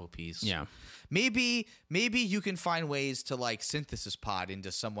 5-mana combo piece. Yeah. Maybe you can find ways to like synthesis pod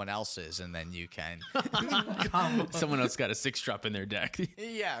into someone else's, and then you can combo. Someone else got a 6-drop in their deck.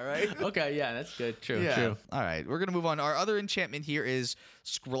 Yeah, right. Okay, yeah, that's good. True, Yeah. true. All right, we're gonna move on. Our other enchantment here is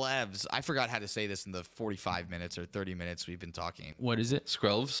Skrelvs. I forgot how to say this in the 45 minutes or 30 minutes we've been talking. What is it?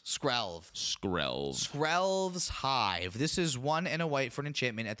 Skrelvs? Skrelv's Hive. This is 1 and a white for an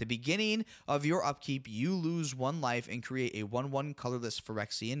enchantment. At the beginning of your upkeep, you lose 1 life and create a 1/1 colorless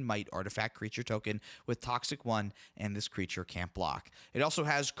Phyrexian Might artifact creature token with Toxic 1, and this creature can't block. It also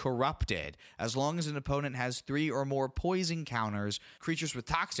has Corrupted. As long as an opponent has 3 or more poison counters, creatures with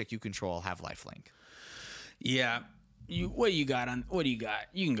Toxic you control have lifelink. Yeah. What do you got?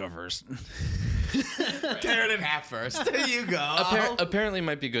 You can go first. Tear it in half first. There you go. Apparently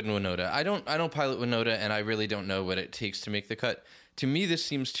might be good in Winota. I don't pilot Winota, and I really don't know what it takes to make the cut. To me, this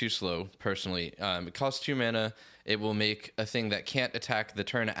seems too slow, personally. It costs 2 mana. It will make a thing that can't attack the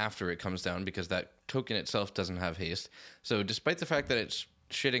turn after it comes down because that token itself doesn't have haste. So despite the fact that it's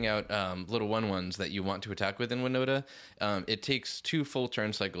shitting out little 1/1s that you want to attack with in Winota, it takes 2 full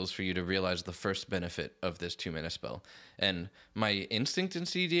turn cycles for you to realize the first benefit of this 2-mana spell. And my instinct in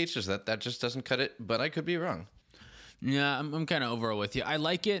cEDH is that just doesn't cut it, but I could be wrong. Yeah, I'm kind of overall with you. I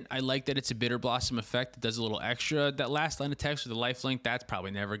like it. I like that it's a Bitter Blossom effect. It does a little extra. That last line of text with the lifelink, that's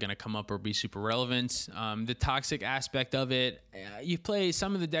probably never going to come up or be super relevant. The toxic aspect of it,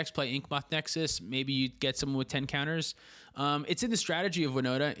 some of the decks play Inkmoth Nexus. Maybe you get someone with 10 counters. It's in the strategy of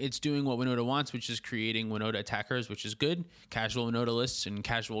Winota. It's doing what Winota wants, which is creating Winota attackers, which is good. Casual Winota lists and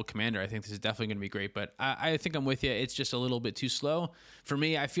casual commander. I think this is definitely going to be great, but I think I'm with you. It's just a little bit too slow. For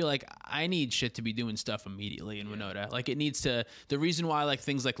me, I feel like I need shit to be doing stuff immediately in Winota. Like it needs to, the reason why I like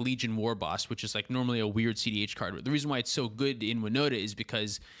things like Legion War Boss, which is like normally a weird cEDH card, but the reason why it's so good in Winota is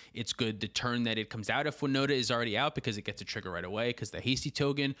because it's good the turn that it comes out if Winota is already out, because it gets a trigger right away because the hasty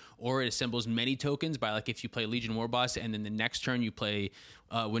token, or it assembles many tokens by like if you play Legion War Boss and then then the next turn you play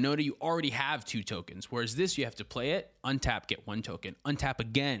Winota, you already have 2 tokens. Whereas this, you have to play it, untap, get 1 token, untap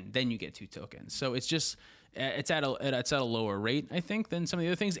again, then you get 2 tokens. So it's just it's at a lower rate, I think, than some of the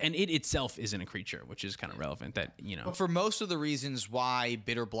other things, and it itself isn't a creature, which is kind of relevant. That But for most of the reasons why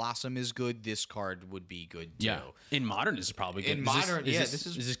Bitter Blossom is good, this card would be good too. Yeah, in Modern, this is probably good. In Modern, is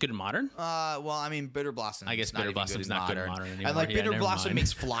this good in Modern? Well, I mean, Bitter Blossom. I guess Bitter Blossom's not good in Modern anymore. And like Bitter never Blossom mind.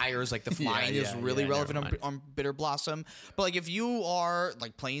 makes flyers. Like the flying is really relevant on Bitter Blossom. But like if you are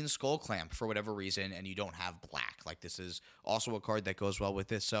like playing Skull Clamp for whatever reason and you don't have black, like this is also a card that goes well with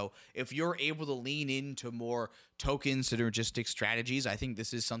this. So if you're able to lean into more token synergistic strategies, I think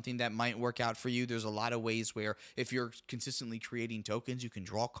this is something that might work out for you. There's a lot of ways where if you're consistently creating tokens, you can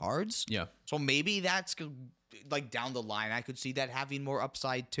draw cards. Yeah. So maybe that's like down the line, I could see that having more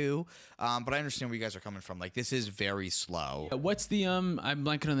upside too. But I understand where you guys are coming from. Like this is very slow. What's the I'm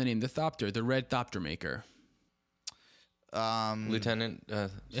blanking on the name. The Thopter, the red Thopter maker. Lieutenant.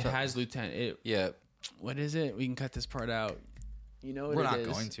 It has Lieutenant. Yeah. What is it? We can cut this part out. You know what We're it not is.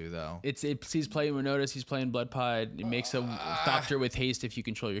 going to though. He's playing Winota, he's playing Blood Pod. It makes a Thopter with haste if you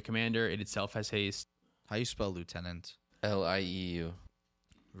control your commander. It itself has haste. How you spell Lieutenant? LIEU.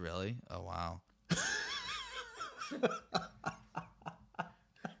 Really? Oh wow.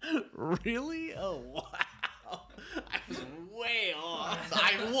 Really? Oh wow. I was way off.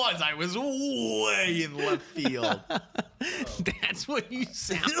 I was way in left field. That's what you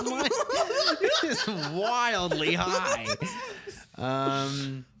sound like. It's wildly high.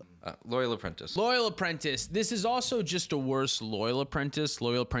 Loyal Apprentice. Loyal Apprentice. This is also just a worse Loyal Apprentice.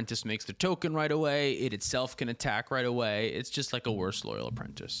 Loyal Apprentice makes the token right away. It itself can attack right away. It's just like a worse Loyal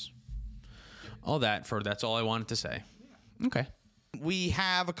Apprentice. That's all I wanted to say. Okay. We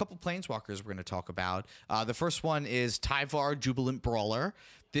have a couple planeswalkers we're going to talk about. The first one is Tyvar, Jubilant Brawler.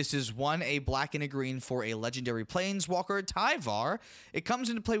 This is a black and a green for a legendary planeswalker, Tyvar. It comes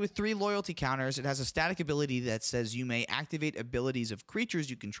into play with 3 loyalty counters. It has a static ability that says you may activate abilities of creatures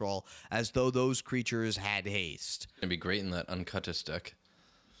you control as though those creatures had haste. It'd be great in that Uncutus deck.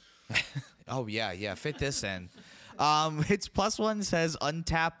 Oh, yeah, fit this in. Its +1 says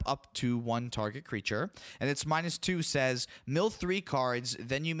untap up to 1 target creature, and its -2 says mill 3 cards,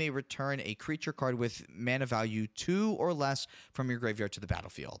 then you may return a creature card with mana value 2 or less from your graveyard to the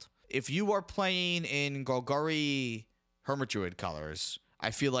battlefield. If you are playing in Golgari Hermit Druid colors, I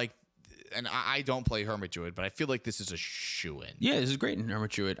feel like, and I don't play Hermit Druid, but I feel like this is a shoo-in. Yeah, this is great in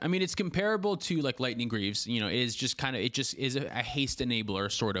Hermit Druid. I mean, it's comparable to like Lightning Greaves. It is just a haste enabler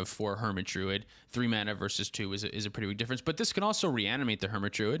sort of for Hermit Druid. 3 mana versus 2 is a pretty big difference. But this can also reanimate the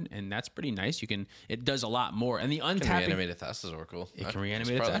Hermit Druid, and that's pretty nice. It does a lot more. And the untapping Can reanimate a Thassa's Oracle. It can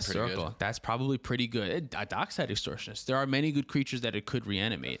reanimate a Thassa's Oracle. That's probably pretty good. A Dockside Extortionist. There are many good creatures that it could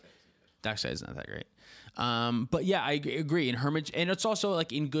reanimate. Dockside is not that great. But yeah, I agree. In Hermit, and it's also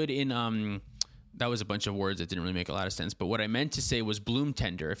like that was a bunch of words that didn't really make a lot of sense. But what I meant to say was Bloom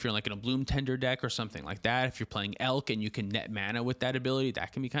Tender. If you're like in a Bloom Tender deck or something like that, if you're playing Elk and you can net mana with that ability,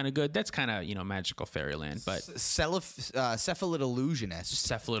 that can be kind of good. That's kind of, magical fairyland. But Cephalid Illusionist.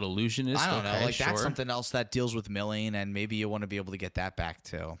 Cephalid Illusionist. I don't know. Like sure. that's something else that deals with milling, and maybe you want to be able to get that back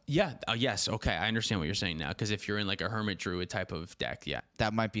too. Yeah. Yes. Okay. I understand what you're saying now. Because if you're in like a Hermit Druid type of deck, yeah,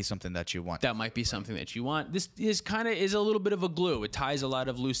 that might be something that you want. That might be something that you want. This is a little bit of a glue. It ties a lot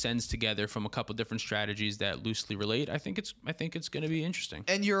of loose ends together from a couple different strategies that loosely relate. I think it's going to be interesting.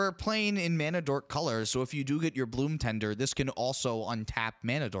 And you're playing in Mana Dork colors, so if you do get your Bloom Tender, this can also untap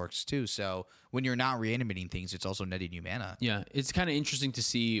Mana Dorks too. So when you're not reanimating things, it's also netting you mana. Yeah, it's kind of interesting to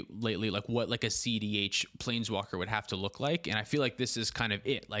see lately, like what like a cEDH Planeswalker would have to look like, and I feel like this is kind of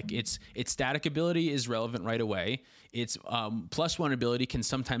it. Like its static ability is relevant right away. Its +1 ability can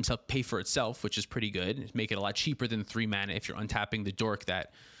sometimes help pay for itself, which is pretty good. Make it a lot cheaper than 3 mana if you're untapping the Dork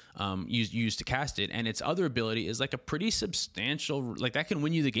that used to cast it, and its other ability is like a pretty substantial, like that can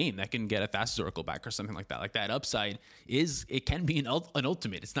win you the game. That can get a Thassa's Oracle back or something like that. Like that upside it can be an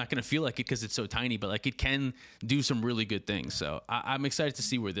ultimate. It's not going to feel like it because it's so tiny, but like it can do some really good things. So I'm excited to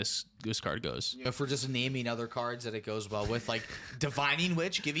see where this card goes. If we're just naming other cards that it goes well with, like Divining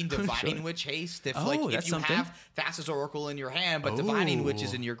Witch, giving Divining Witch haste. If you have Thassa's Oracle in your hand, but Divining Witch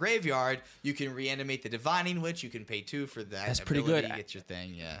is in your graveyard, you can reanimate the Divining Witch. You can pay 2 for that. That's pretty good. Get your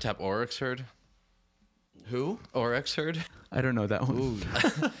thing, yeah. Tap Oryx Herd. Who? Oryx Herd. I don't know that one.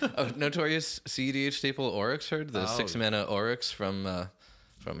 Notorious cEDH staple Oryx Herd. The 6 mana Oryx from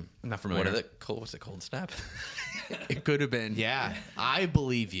Not familiar. What's it? Cold Snap. It could have been. Yeah, I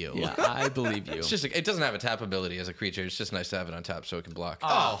believe you. Yeah, I believe you. It's just it doesn't have a tap ability as a creature. It's just nice to have it on tap so it can block.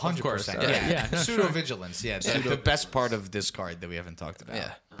 Oh, 100%. of course. Yeah. Pseudo-vigilance. Yeah, the best part of this card that we haven't talked about.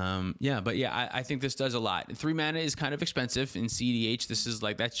 Yeah. I think this does a lot. 3 mana is kind of expensive in cEDH. This is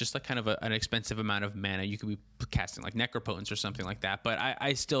that's just like kind of an expensive amount of mana. You could be casting like Necropotence or something like that. But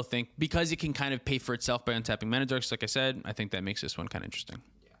I still think because it can kind of pay for itself by untapping mana darks, like I said, I think that makes this one kind of interesting.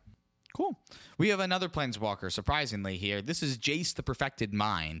 Cool. We have another Planeswalker, surprisingly, here. This is Jace the Perfected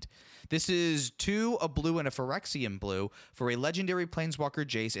Mind. This is 2, a blue, and a Phyrexian blue for a legendary Planeswalker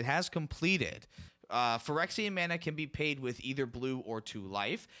Jace. It has completed. Phyrexian mana can be paid with either blue or 2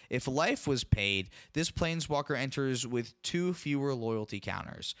 life. If life was paid, this Planeswalker enters with 2 fewer loyalty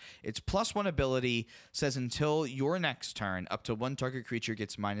counters. Its +1 ability says until your next turn, up to 1 target creature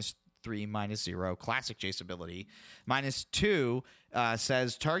gets -3, -0, classic Jace ability. -2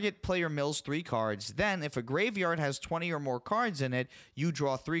 says target player mills 3 cards. Then, if a graveyard has 20 or more cards in it, you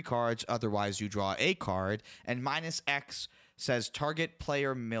draw 3 cards. Otherwise, you draw a card. And -X says target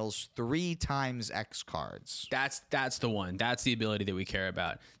player mills 3 times X cards. That's the one. That's the ability that we care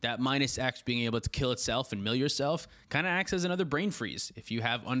about. That -X being able to kill itself and mill yourself kind of acts as another brain freeze. If you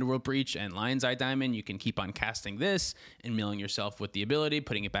have Underworld Breach and Lion's Eye Diamond, you can keep on casting this and milling yourself with the ability,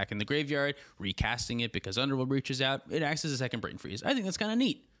 putting it back in the graveyard, recasting it because Underworld Breach is out. It acts as a second brain freeze. I think that's kind of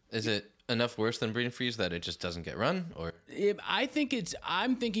neat. Is it enough worse than brain freeze that it just doesn't get run? Or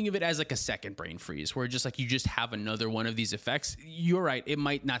I'm thinking of it as like a second brain freeze, where just like you just have another one of these effects. You're right, it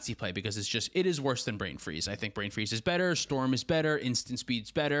might not see play because it is worse than brain freeze. I think brain freeze is better, storm is better, instant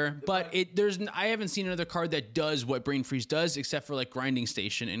speed's better, but I haven't seen another card that does what brain freeze does except for like grinding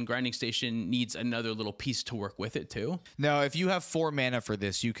station, and grinding station needs another little piece to work with it too. No, if you have 4 mana for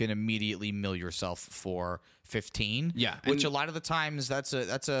this, you can immediately mill yourself for 15. Yeah, which a lot of the times that's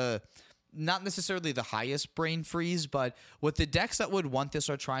a not necessarily the highest brain freeze, but what the decks that would want this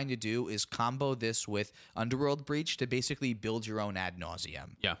are trying to do is combo this with Underworld Breach to basically build your own ad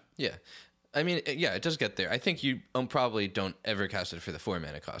nauseum. Yeah. Yeah. I mean, yeah, it does get there. I think you probably don't ever cast it for the 4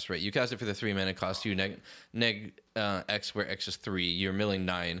 mana cost, right? You cast it for the 3 mana cost. You neg X, where X is 3. You're milling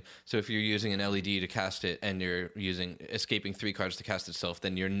 9. So if you're using an LED to cast it and you're escaping 3 cards to cast itself,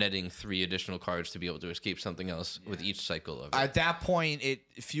 then you're netting 3 additional cards to be able to escape something else with each cycle of it. At that point, it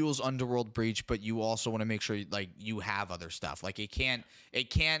fuels Underworld Breach, but you also want to make sure like you have other stuff. Like it can't.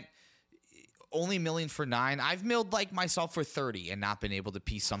 Only milling for 9. I've milled like myself for 30 and not been able to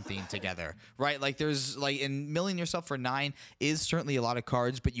piece something together, right? Like there's like, and milling yourself for 9 is certainly a lot of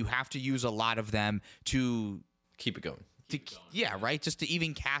cards, but you have to use a lot of them to keep it going. Yeah, right. Just to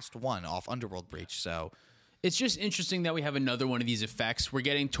even cast 1 off Underworld Breach. So it's just interesting that we have another one of these effects. We're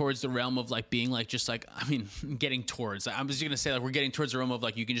getting towards the realm of like being like getting towards. I'm just gonna say like we're getting towards the realm of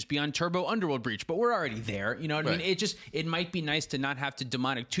like you can just be on Turbo Underworld Breach, but we're already there. You know what I mean? It might be nice to not have to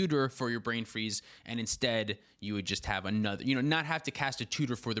demonic tutor for your brain freeze, and instead you would just have another. Not have to cast a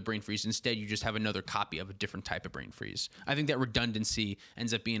tutor for the brain freeze. Instead, you just have another copy of a different type of brain freeze. I think that redundancy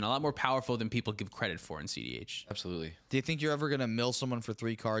ends up being a lot more powerful than people give credit for in cEDH. Absolutely. Do you think you're ever gonna mill someone for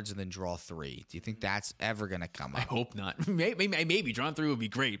 3 cards and then draw 3? Do you think that's ever gonna come up? I hope not. Maybe drawing 3 would be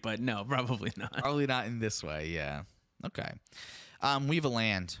great, but no, probably not. Probably not in this way. Yeah. Okay. We have a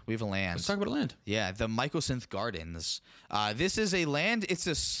land. Let's talk about a land. Yeah, the Mycosynth Gardens. This is a land. It's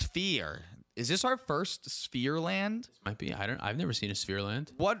a sphere. Is this our first sphere land? Might be. I've never seen a sphere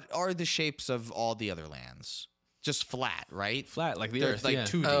land. What are the shapes of all the other lands? Just flat, right? Flat, like the They're Earth. like yeah.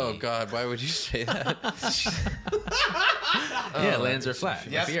 2D. Oh God, why would you say that? Yeah, lands are flat,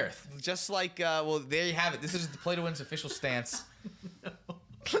 like the Earth. Just like, well, there you have it. This is the Play to Win's official stance.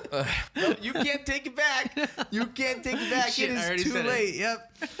 No, you can't take it back. You can't take it back. Shit, It is too late.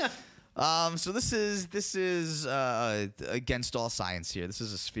 Yep. So this is against all science here. This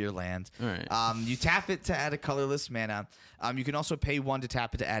is a sphere land. All right. You tap it to add a colorless mana. You can also pay 1 to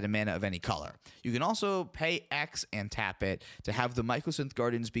tap it to add a mana of any color. You can also pay X and tap it to have the Mycosynth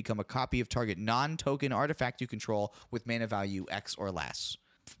Gardens become a copy of target non-token artifact you control with mana value X or less.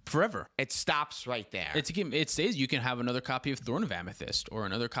 Forever. It stops right there. It stays. You can have another copy of Thorn of Amethyst or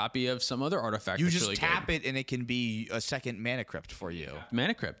another copy of some other artifact. You that's just really tap good. it and it can be a second mana crypt for you.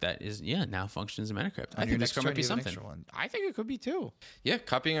 Mana Crypt, that is, now functions as Mana Crypt. I On think your this next card might turn, be you have an something. extra one. I think it could be too. Yeah,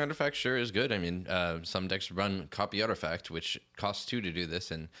 copying artifact sure is good. I mean, some decks run copy artifact, which costs 2 to do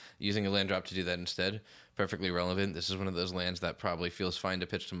this, and using a land drop to do that instead, perfectly relevant. This is one of those lands that probably feels fine to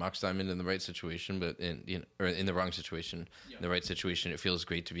pitch to Mox Diamond in the right situation, but in the wrong situation. Yeah. In the right situation, it feels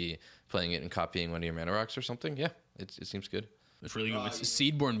great to be playing it and copying one of your mana rocks or something. Yeah, it seems good. It's really good with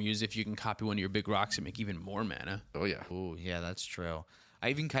Seedborn Muse. If you can copy one of your big rocks and make even more mana. Oh yeah. Oh yeah, that's true. I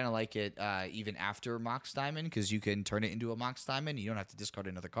even kind of like it even after Mox Diamond because you can turn it into a Mox Diamond. You don't have to discard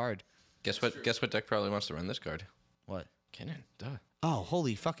another card. Guess what? Guess what deck probably wants to run this card? What? Cannon. Duh. Oh,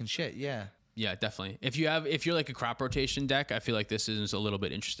 holy fucking shit! Yeah. Yeah, definitely. If you're like a crop rotation deck, I feel like this is a little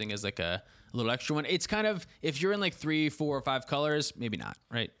bit interesting as like a little extra one. It's kind of if you're in like 3, 4, or 5 colors, maybe not,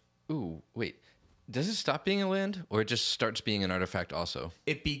 right? Ooh, wait. Does it stop being a land, or it just starts being an artifact also?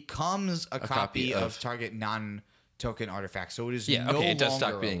 It becomes a copy of target non-token artifact, so it is Yeah, no okay, it does longer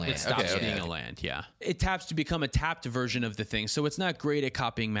stop being a land. It stops Okay. being a land, yeah. It taps to become a tapped version of the thing, so it's not great at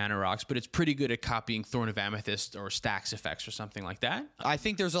copying mana rocks, but it's pretty good at copying Thorn of Amethyst or Stax effects or something like that. I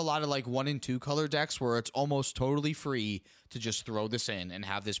think there's a lot of like 1 and 2 color decks where it's almost totally free to just throw this in and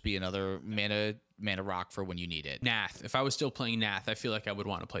have this be another mana rock for when you need it. Nath. If I was still playing Nath, I feel like I would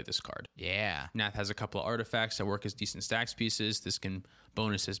want to play this card. Yeah. Nath has a couple of artifacts that work as decent stacks pieces. This can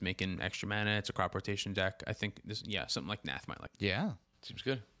bonuses making extra mana. It's a crop rotation deck. I think this, something like Nath might like. Yeah. Seems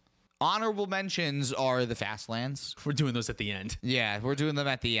good. Honorable mentions are the fast lands. We're doing those at the end. Yeah, we're doing them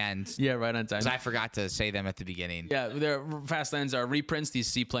at the end. Yeah, right on time. Because I forgot to say them at the beginning. Yeah, their fast lands are reprints. These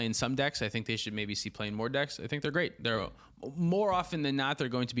see play in some decks. I think they should maybe see play in more decks. I think they're great. They're more often than not, they're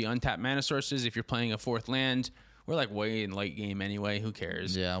going to be untapped mana sources. If you're playing a 4th land, we're like way in late game anyway. Who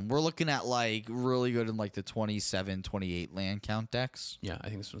cares? Yeah, we're looking at like really good in like the 27, 28 land count decks. Yeah, I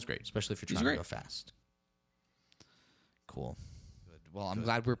think this one's great. Especially if you're trying to go fast. Cool. Good. Well, I'm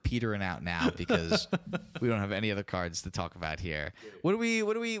glad we're petering out now because we don't have any other cards to talk about here. What do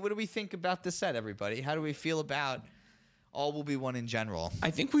we think about this set, everybody? How do we feel about All Will Be One in general?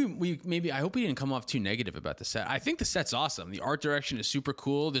 I think we maybe I hope we didn't come off too negative about the set. I think the set's awesome. The art direction is super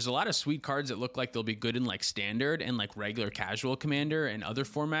cool. There's a lot of sweet cards that look like they'll be good in like standard and like regular casual commander and other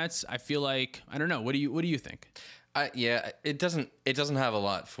formats. I feel like I don't know. What do you think? Yeah, it doesn't have a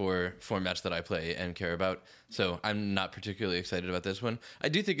lot for formats that I play and care about, so I'm not particularly excited about this one. I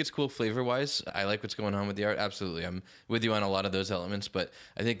do think it's cool flavor-wise. I like what's going on with the art. Absolutely, I'm with you on a lot of those elements, but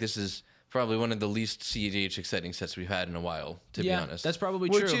I think this is probably one of the least cEDH exciting sets we've had in a while, to be honest. That's probably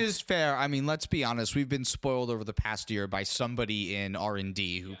true. Which is fair. I mean, let's be honest. We've been spoiled over the past year by somebody in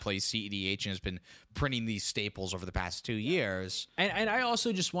R&D who plays cEDH and has been printing these staples over the past 2 years. And I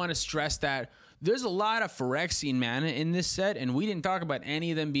also just want to stress that there's a lot of Phyrexian mana in this set, and we didn't talk about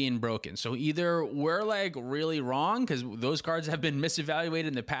any of them being broken. So either we're like really wrong because those cards have been misevaluated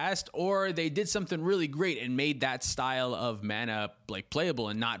in the past, or they did something really great and made that style of mana like playable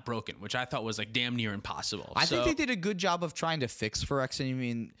and not broken, which I thought was like damn near impossible. I think they did a good job of trying to fix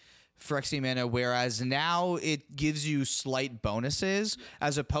Phyrexian mana, whereas now it gives you slight bonuses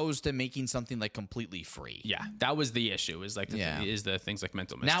as opposed to making something like completely free. Yeah, that was the issue. Is like the things like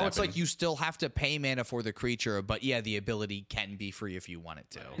mental misstep. Now it's like you still have to pay mana for the creature, but yeah, the ability can be free if you want it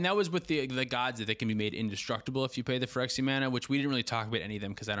to. And that was with the gods that they can be made indestructible if you pay the Phyrexian mana, which we didn't really talk about any of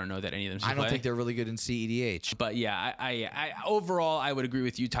them because I don't know that any of them. I don't think they're really good in cEDH. But yeah, I overall I would agree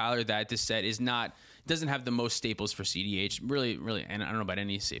with you, Tyler, that this set doesn't have the most staples for cEDH, really, and I don't know about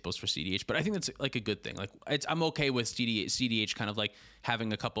any staples for cEDH, but I think that's like a good thing. Like I'm okay with cEDH kind of like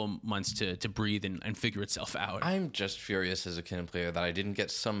having a couple months to breathe and figure itself out. I'm just furious as a Kinnan player that I didn't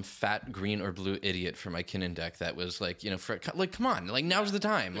get some fat green or blue idiot for my Kinnan deck that was like, come on, like now's the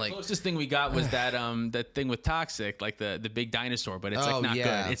time. The closest thing we got was that thing with Toxic, like the big dinosaur, but it's like not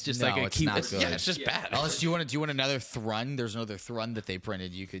good. It's just like a cute. It's just bad. Unless do you want another Thrun? There's another Thrun that they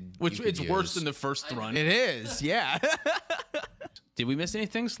printed. It's worse than the first Thrun. It is, yeah. Did we miss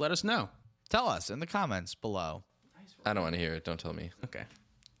anything? Let us know. Tell us in the comments below. I don't want to hear it. Don't tell me. Okay.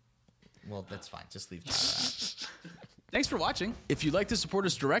 Well, that's fine. Just leave Tyler out. Thanks for watching. If you'd like to support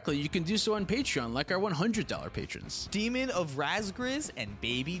us directly, you can do so on Patreon, like our $100 patrons. Demon of Razgriz and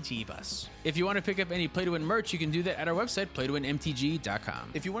Baby Jeebus. If you want to pick up any Play to Win merch, you can do that at our website, playtowinmtg.com.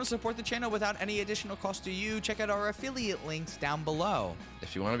 If you want to support the channel without any additional cost to you, check out our affiliate links down below.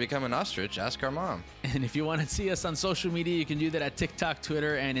 If you want to become an ostrich, ask our mom. And if you want to see us on social media, you can do that at TikTok,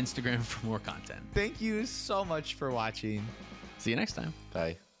 Twitter, and Instagram for more content. Thank you so much for watching. See you next time.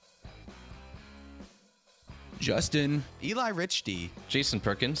 Bye. Justin, Eli Richdy, Jason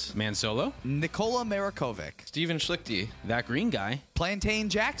Perkins, Man Solo, Nikola Marikovic, Steven Schlichty, That Green Guy, Plantain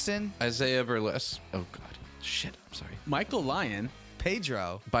Jackson, Isaiah Burles. Oh, God. Shit. I'm sorry. Michael Lyon,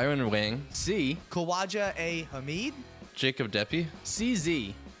 Pedro, Byron Wang, C, Kawaja A. Hamid, Jacob Deppy,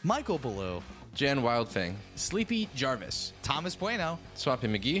 CZ, Michael Ballou, Jan Wildfang, Sleepy Jarvis, Thomas Bueno, Swampy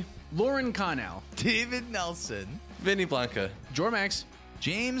McGee, Lauren Connell, David Nelson, Vinny Blanca, Jormax,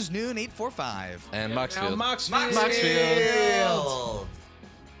 James Noon 845, and Moxfield. Moxfield. Moxfield.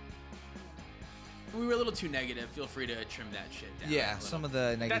 we were a little too negative. Feel free to trim that shit down. Yeah, some of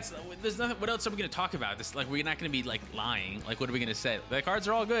the negative. There's nothing. What else are we gonna talk about? This like we're not gonna be like lying. Like what are we gonna say? The cards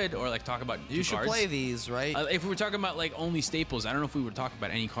are all good, or like talk about you should cards. Play these, right? If we were talking about like only staples, I don't know if we would talk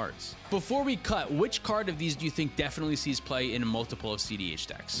about any cards. Before we cut, which card of these do you think definitely sees play in a multiple of cEDH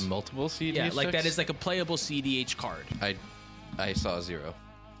decks? Multiple cEDH Yeah, like decks? that is like a playable cEDH card. I saw 0.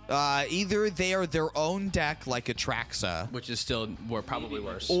 Either they are their own deck, like a Traxa, Which is still probably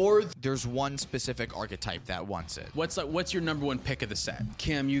worse. or there's one specific archetype that wants it. What's your number one pick of the set?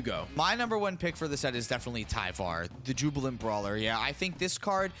 Cam, you go. My number one pick for the set is definitely Tyvar, the Jubilant Brawler. Yeah, I think this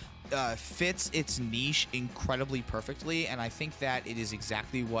card fits its niche incredibly perfectly, and I think that it is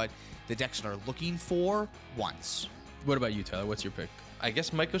exactly what the decks that are looking for wants. What about you, Tyler? What's your pick? I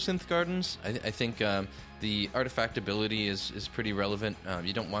guess Mycosynth Gardens. I think the artifact ability is pretty relevant.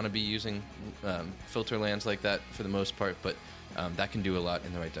 You don't want to be using filter lands like that for the most part, but that can do a lot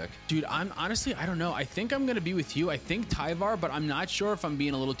in the right deck. Dude, I'm honestly, I don't know. I think I'm going to be with you. I think Tyvar, but I'm not sure if I'm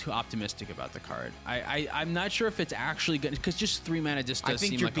being a little too optimistic about the card. I'm not sure if it's actually good, because just 3 mana just does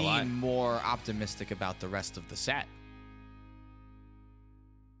seem like a lot. I think you're being more optimistic about the rest of the set.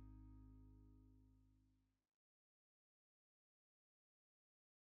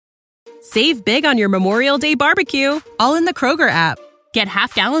 Save big on your Memorial Day barbecue, all in the Kroger app. Get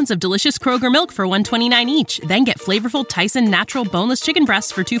half gallons of delicious Kroger milk for $1.29 each. Then get flavorful Tyson natural boneless chicken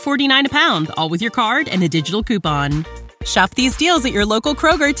breasts for $2.49 a pound, all with your card and a digital coupon. Shop these deals at your local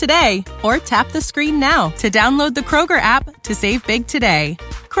Kroger today, or tap the screen now to download the Kroger app to save big today.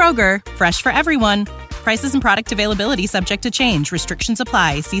 Kroger, fresh for everyone. Prices and product availability subject to change. Restrictions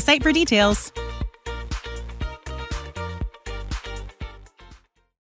apply. See site for details.